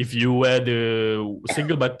 If you wear the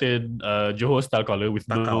single button Johor style collar with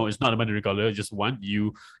Tuck out. it's not a Mandarin collar, just one.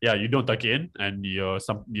 You don't tuck in and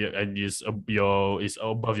is above your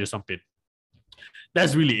sampit.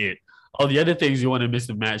 That's really it. All the other things you want to mix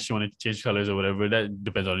and match, you want to change colors or whatever, that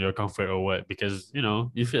depends on your comfort or what. Because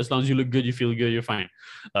if as long as you look good, you feel good, you're fine.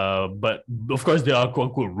 But of course, there are quote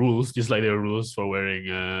unquote rules, just like there are rules for wearing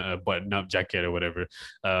a button-up jacket or whatever.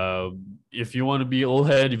 If you want to be old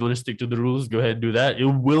head, if you want to stick to the rules, go ahead and do that. It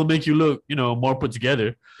will make you look, more put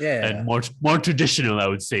together and more traditional, I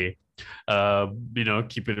would say.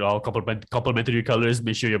 Keep it all complementary colors.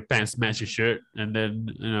 Make sure your pants match your shirt, and then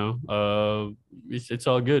it's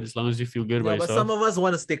all good as long as you feel good about But yourself. some of us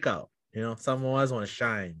want to stick out. Some of us want to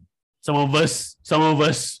shine. Some of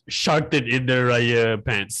us sharted in their Raya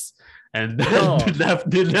pants and No.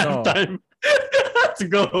 didn't have time to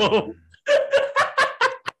go home.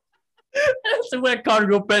 To wear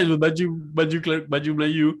cargo pants with baju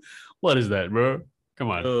Melayu. What is that, bro? Come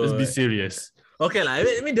on, let's be serious. Okay,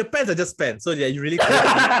 I mean the pants are just pants, so yeah, you really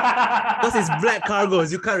can't. Because it's black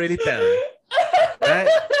cargos, you can't really tell, right?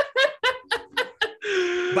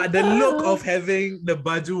 But the look of having the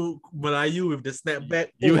baju Melayu with the snapback,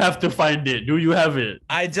 You have to find it. Do you have it?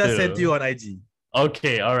 I just sent you on IG.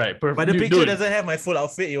 Okay, all right, perfect. But the picture Dude, doesn't have my full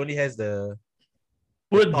outfit; it only has the.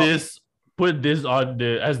 put top. this on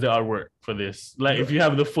as the artwork for this. Like if you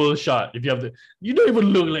have the full shot, if you have you don't even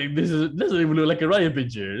look like doesn't even look like a Raya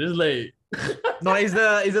picture. It's like No, it's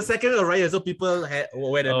the second of Raya, so people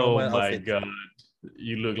wear the oh normal my outfit. god,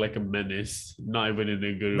 you look like a menace. Not even in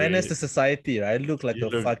a good Menace way. to society, right? I look like You a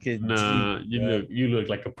look- fucking Nah, G, you right? look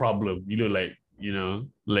like a problem. You look like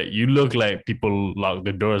like you look like people lock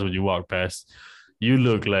the doors when you walk past. You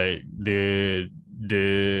look like you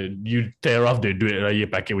tear off the duit raya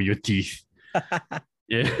packet with your teeth.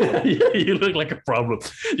 Yeah, you look like a problem.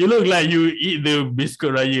 You look like you eat the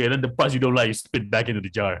biscuit raya and then the parts you don't like you spit back into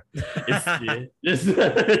the jar.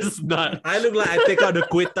 It's not. I look like I take out the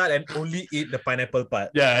kuih tart and only eat the pineapple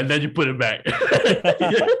part. Yeah, and then you put it back.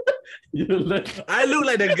 You look. I look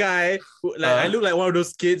like the guy who, I look like one of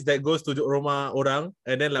those kids that goes to rumah orang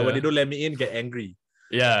and then when they don't let me in get angry.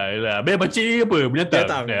 Yeah. Biar pakcik ni apa? Binatang.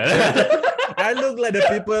 Binatang. Yeah. I look like the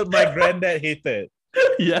people my granddad hated.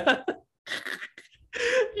 Yeah.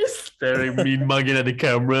 You're staring mean mugging at the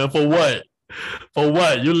camera for what? For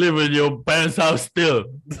what? You live in your parents' house still.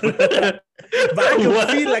 But I can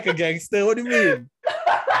What? feel like a gangster. What do you mean?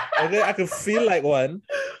 Okay, I can feel like one.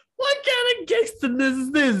 What kind of gangsterness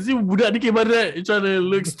is this? You budak Dikir Barat, you trying to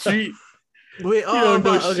look street. Wait, You don't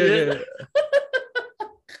know shit.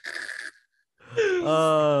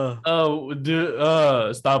 okay.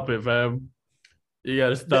 Stop it, fam. You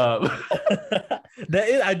gotta stop.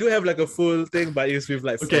 I do have like a full thing, but it's with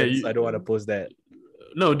like Okay, friends. I don't want to post that.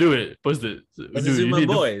 No, do it. Post it. But Do it's it. with You my need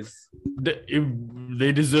to- boys.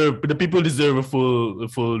 the people deserve a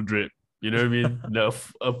full drip. You know what I mean?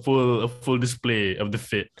 A full display of the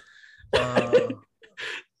fit.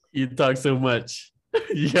 You talk so much.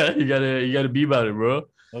 You gotta be about it, bro.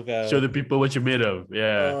 Okay. Show the people what you're made of.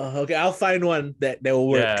 Yeah. Okay, I'll find one that will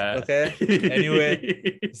work. Yeah. Okay. Anyway,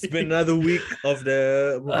 it's been another week of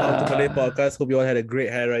the How to Malay podcast. Hope you all had a great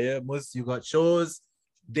Hari Raya. Mus, you got shows,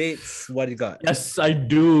 dates. What you got? Yes, I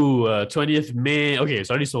do. 20th May. Okay, it's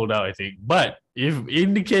already sold out, I think. But if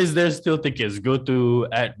in the case there's still tickets, go to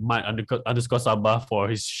 @Mat_underscore Sabah for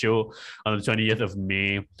his show on the 20th of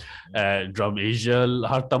May at Drum Asia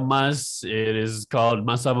Hartamas. It is called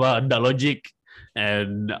Masaba Anda Logic.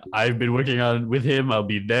 And I've been working on with him. I'll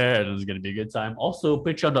be there and it's gonna be a good time. Also,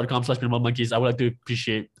 patreon.com/minimalmonkeys. I would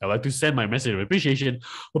like to send my message of appreciation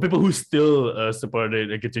for people who still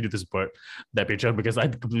supported and continue to support that Patreon, because I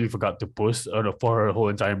completely forgot to post for a whole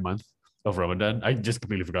entire month of Ramadan. I just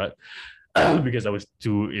completely forgot because I was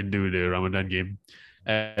too into the Ramadan game.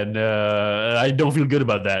 And I don't feel good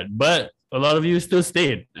about that. But a lot of you still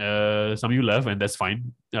stayed. Some of you left, and that's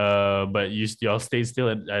fine. But y'all stayed still,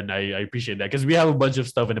 and I appreciate that because we have a bunch of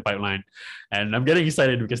stuff in the pipeline, and I'm getting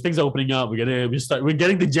excited because things are opening up. We're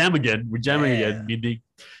getting to jam again. We're jamming again.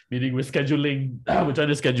 Meaning we're scheduling. We're trying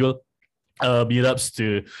to schedule meetups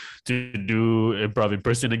to do improv in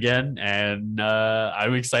person again, and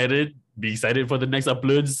I'm excited. Be excited for the next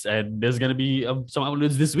uploads, and there's gonna be some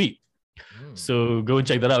uploads this week. So go and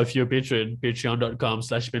check that out if you're a patron.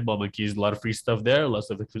 Patreon.com/pinballmonkeys. A lot of free stuff there. Lots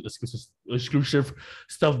of exclusive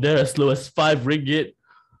stuff there as low as RM5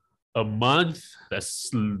 a month.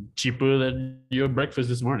 That's cheaper than your breakfast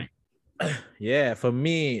this morning. Yeah, for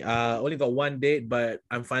me, only got one date, but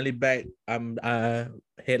I'm finally back. I'm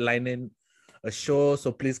headlining a show,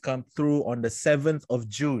 so please come through on the 7th of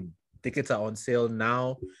June. Tickets are on sale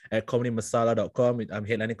now at comedymasala.com. I'm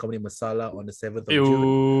headlining Comedy Masala on the 7th of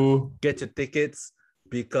June. Get your tickets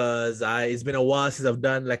because it's been a while since I've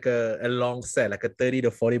done like a long set, like a 30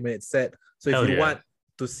 to 40 minute set. So if you want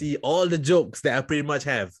to see all the jokes that I pretty much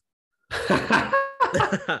have,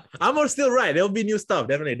 I'm still right. There'll be new stuff.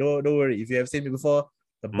 Definitely. Don't worry. If you have seen me before,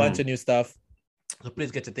 a bunch of new stuff. So please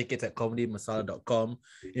get your tickets at comedymasala.com.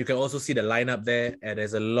 You can also see the lineup there. And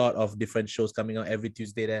there's a lot of different shows coming out every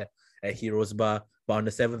Tuesday there at Heroes Bar. But on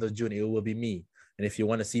the 7th of June, it will be me. And if you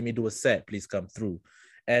want to see me do a set, please come through.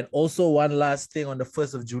 And also one last thing, on the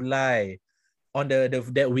 1st of July, on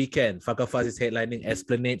that weekend, Fakafaz is headlining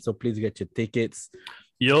Esplanade. So please get your tickets.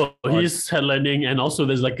 He's headlining, and also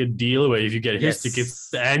there's like a deal where if you get his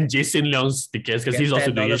tickets and Jason Leong's tickets, because he's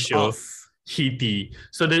also doing a show. Off. Heaty.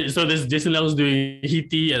 So there's Jason Leong's doing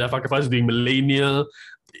Heaty and Fakafaz is doing Millennial.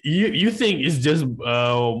 You think it's just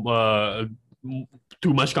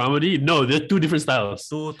too much comedy? No, they're two different styles.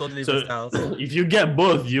 Two totally different styles. If you get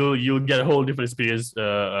both, you'll get a whole different experience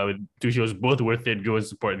with two shows. Both worth it. Go and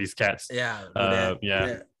support these cats. Yeah.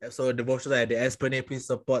 So the both shows at the Esplanade, please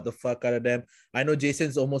support the fuck out of them. I know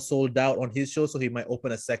Jason's almost sold out on his show, so he might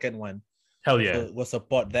open a second one. Hell yeah. So we'll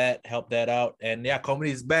support that, help that out. And yeah, comedy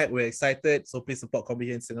is back. We're excited. So please support comedy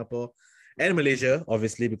here in Singapore and Malaysia,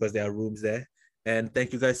 obviously, because there are rooms there. And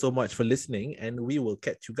thank you guys so much for listening. And we will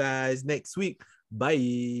catch you guys next week.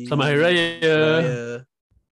 Bye. Selamat Hari Raya.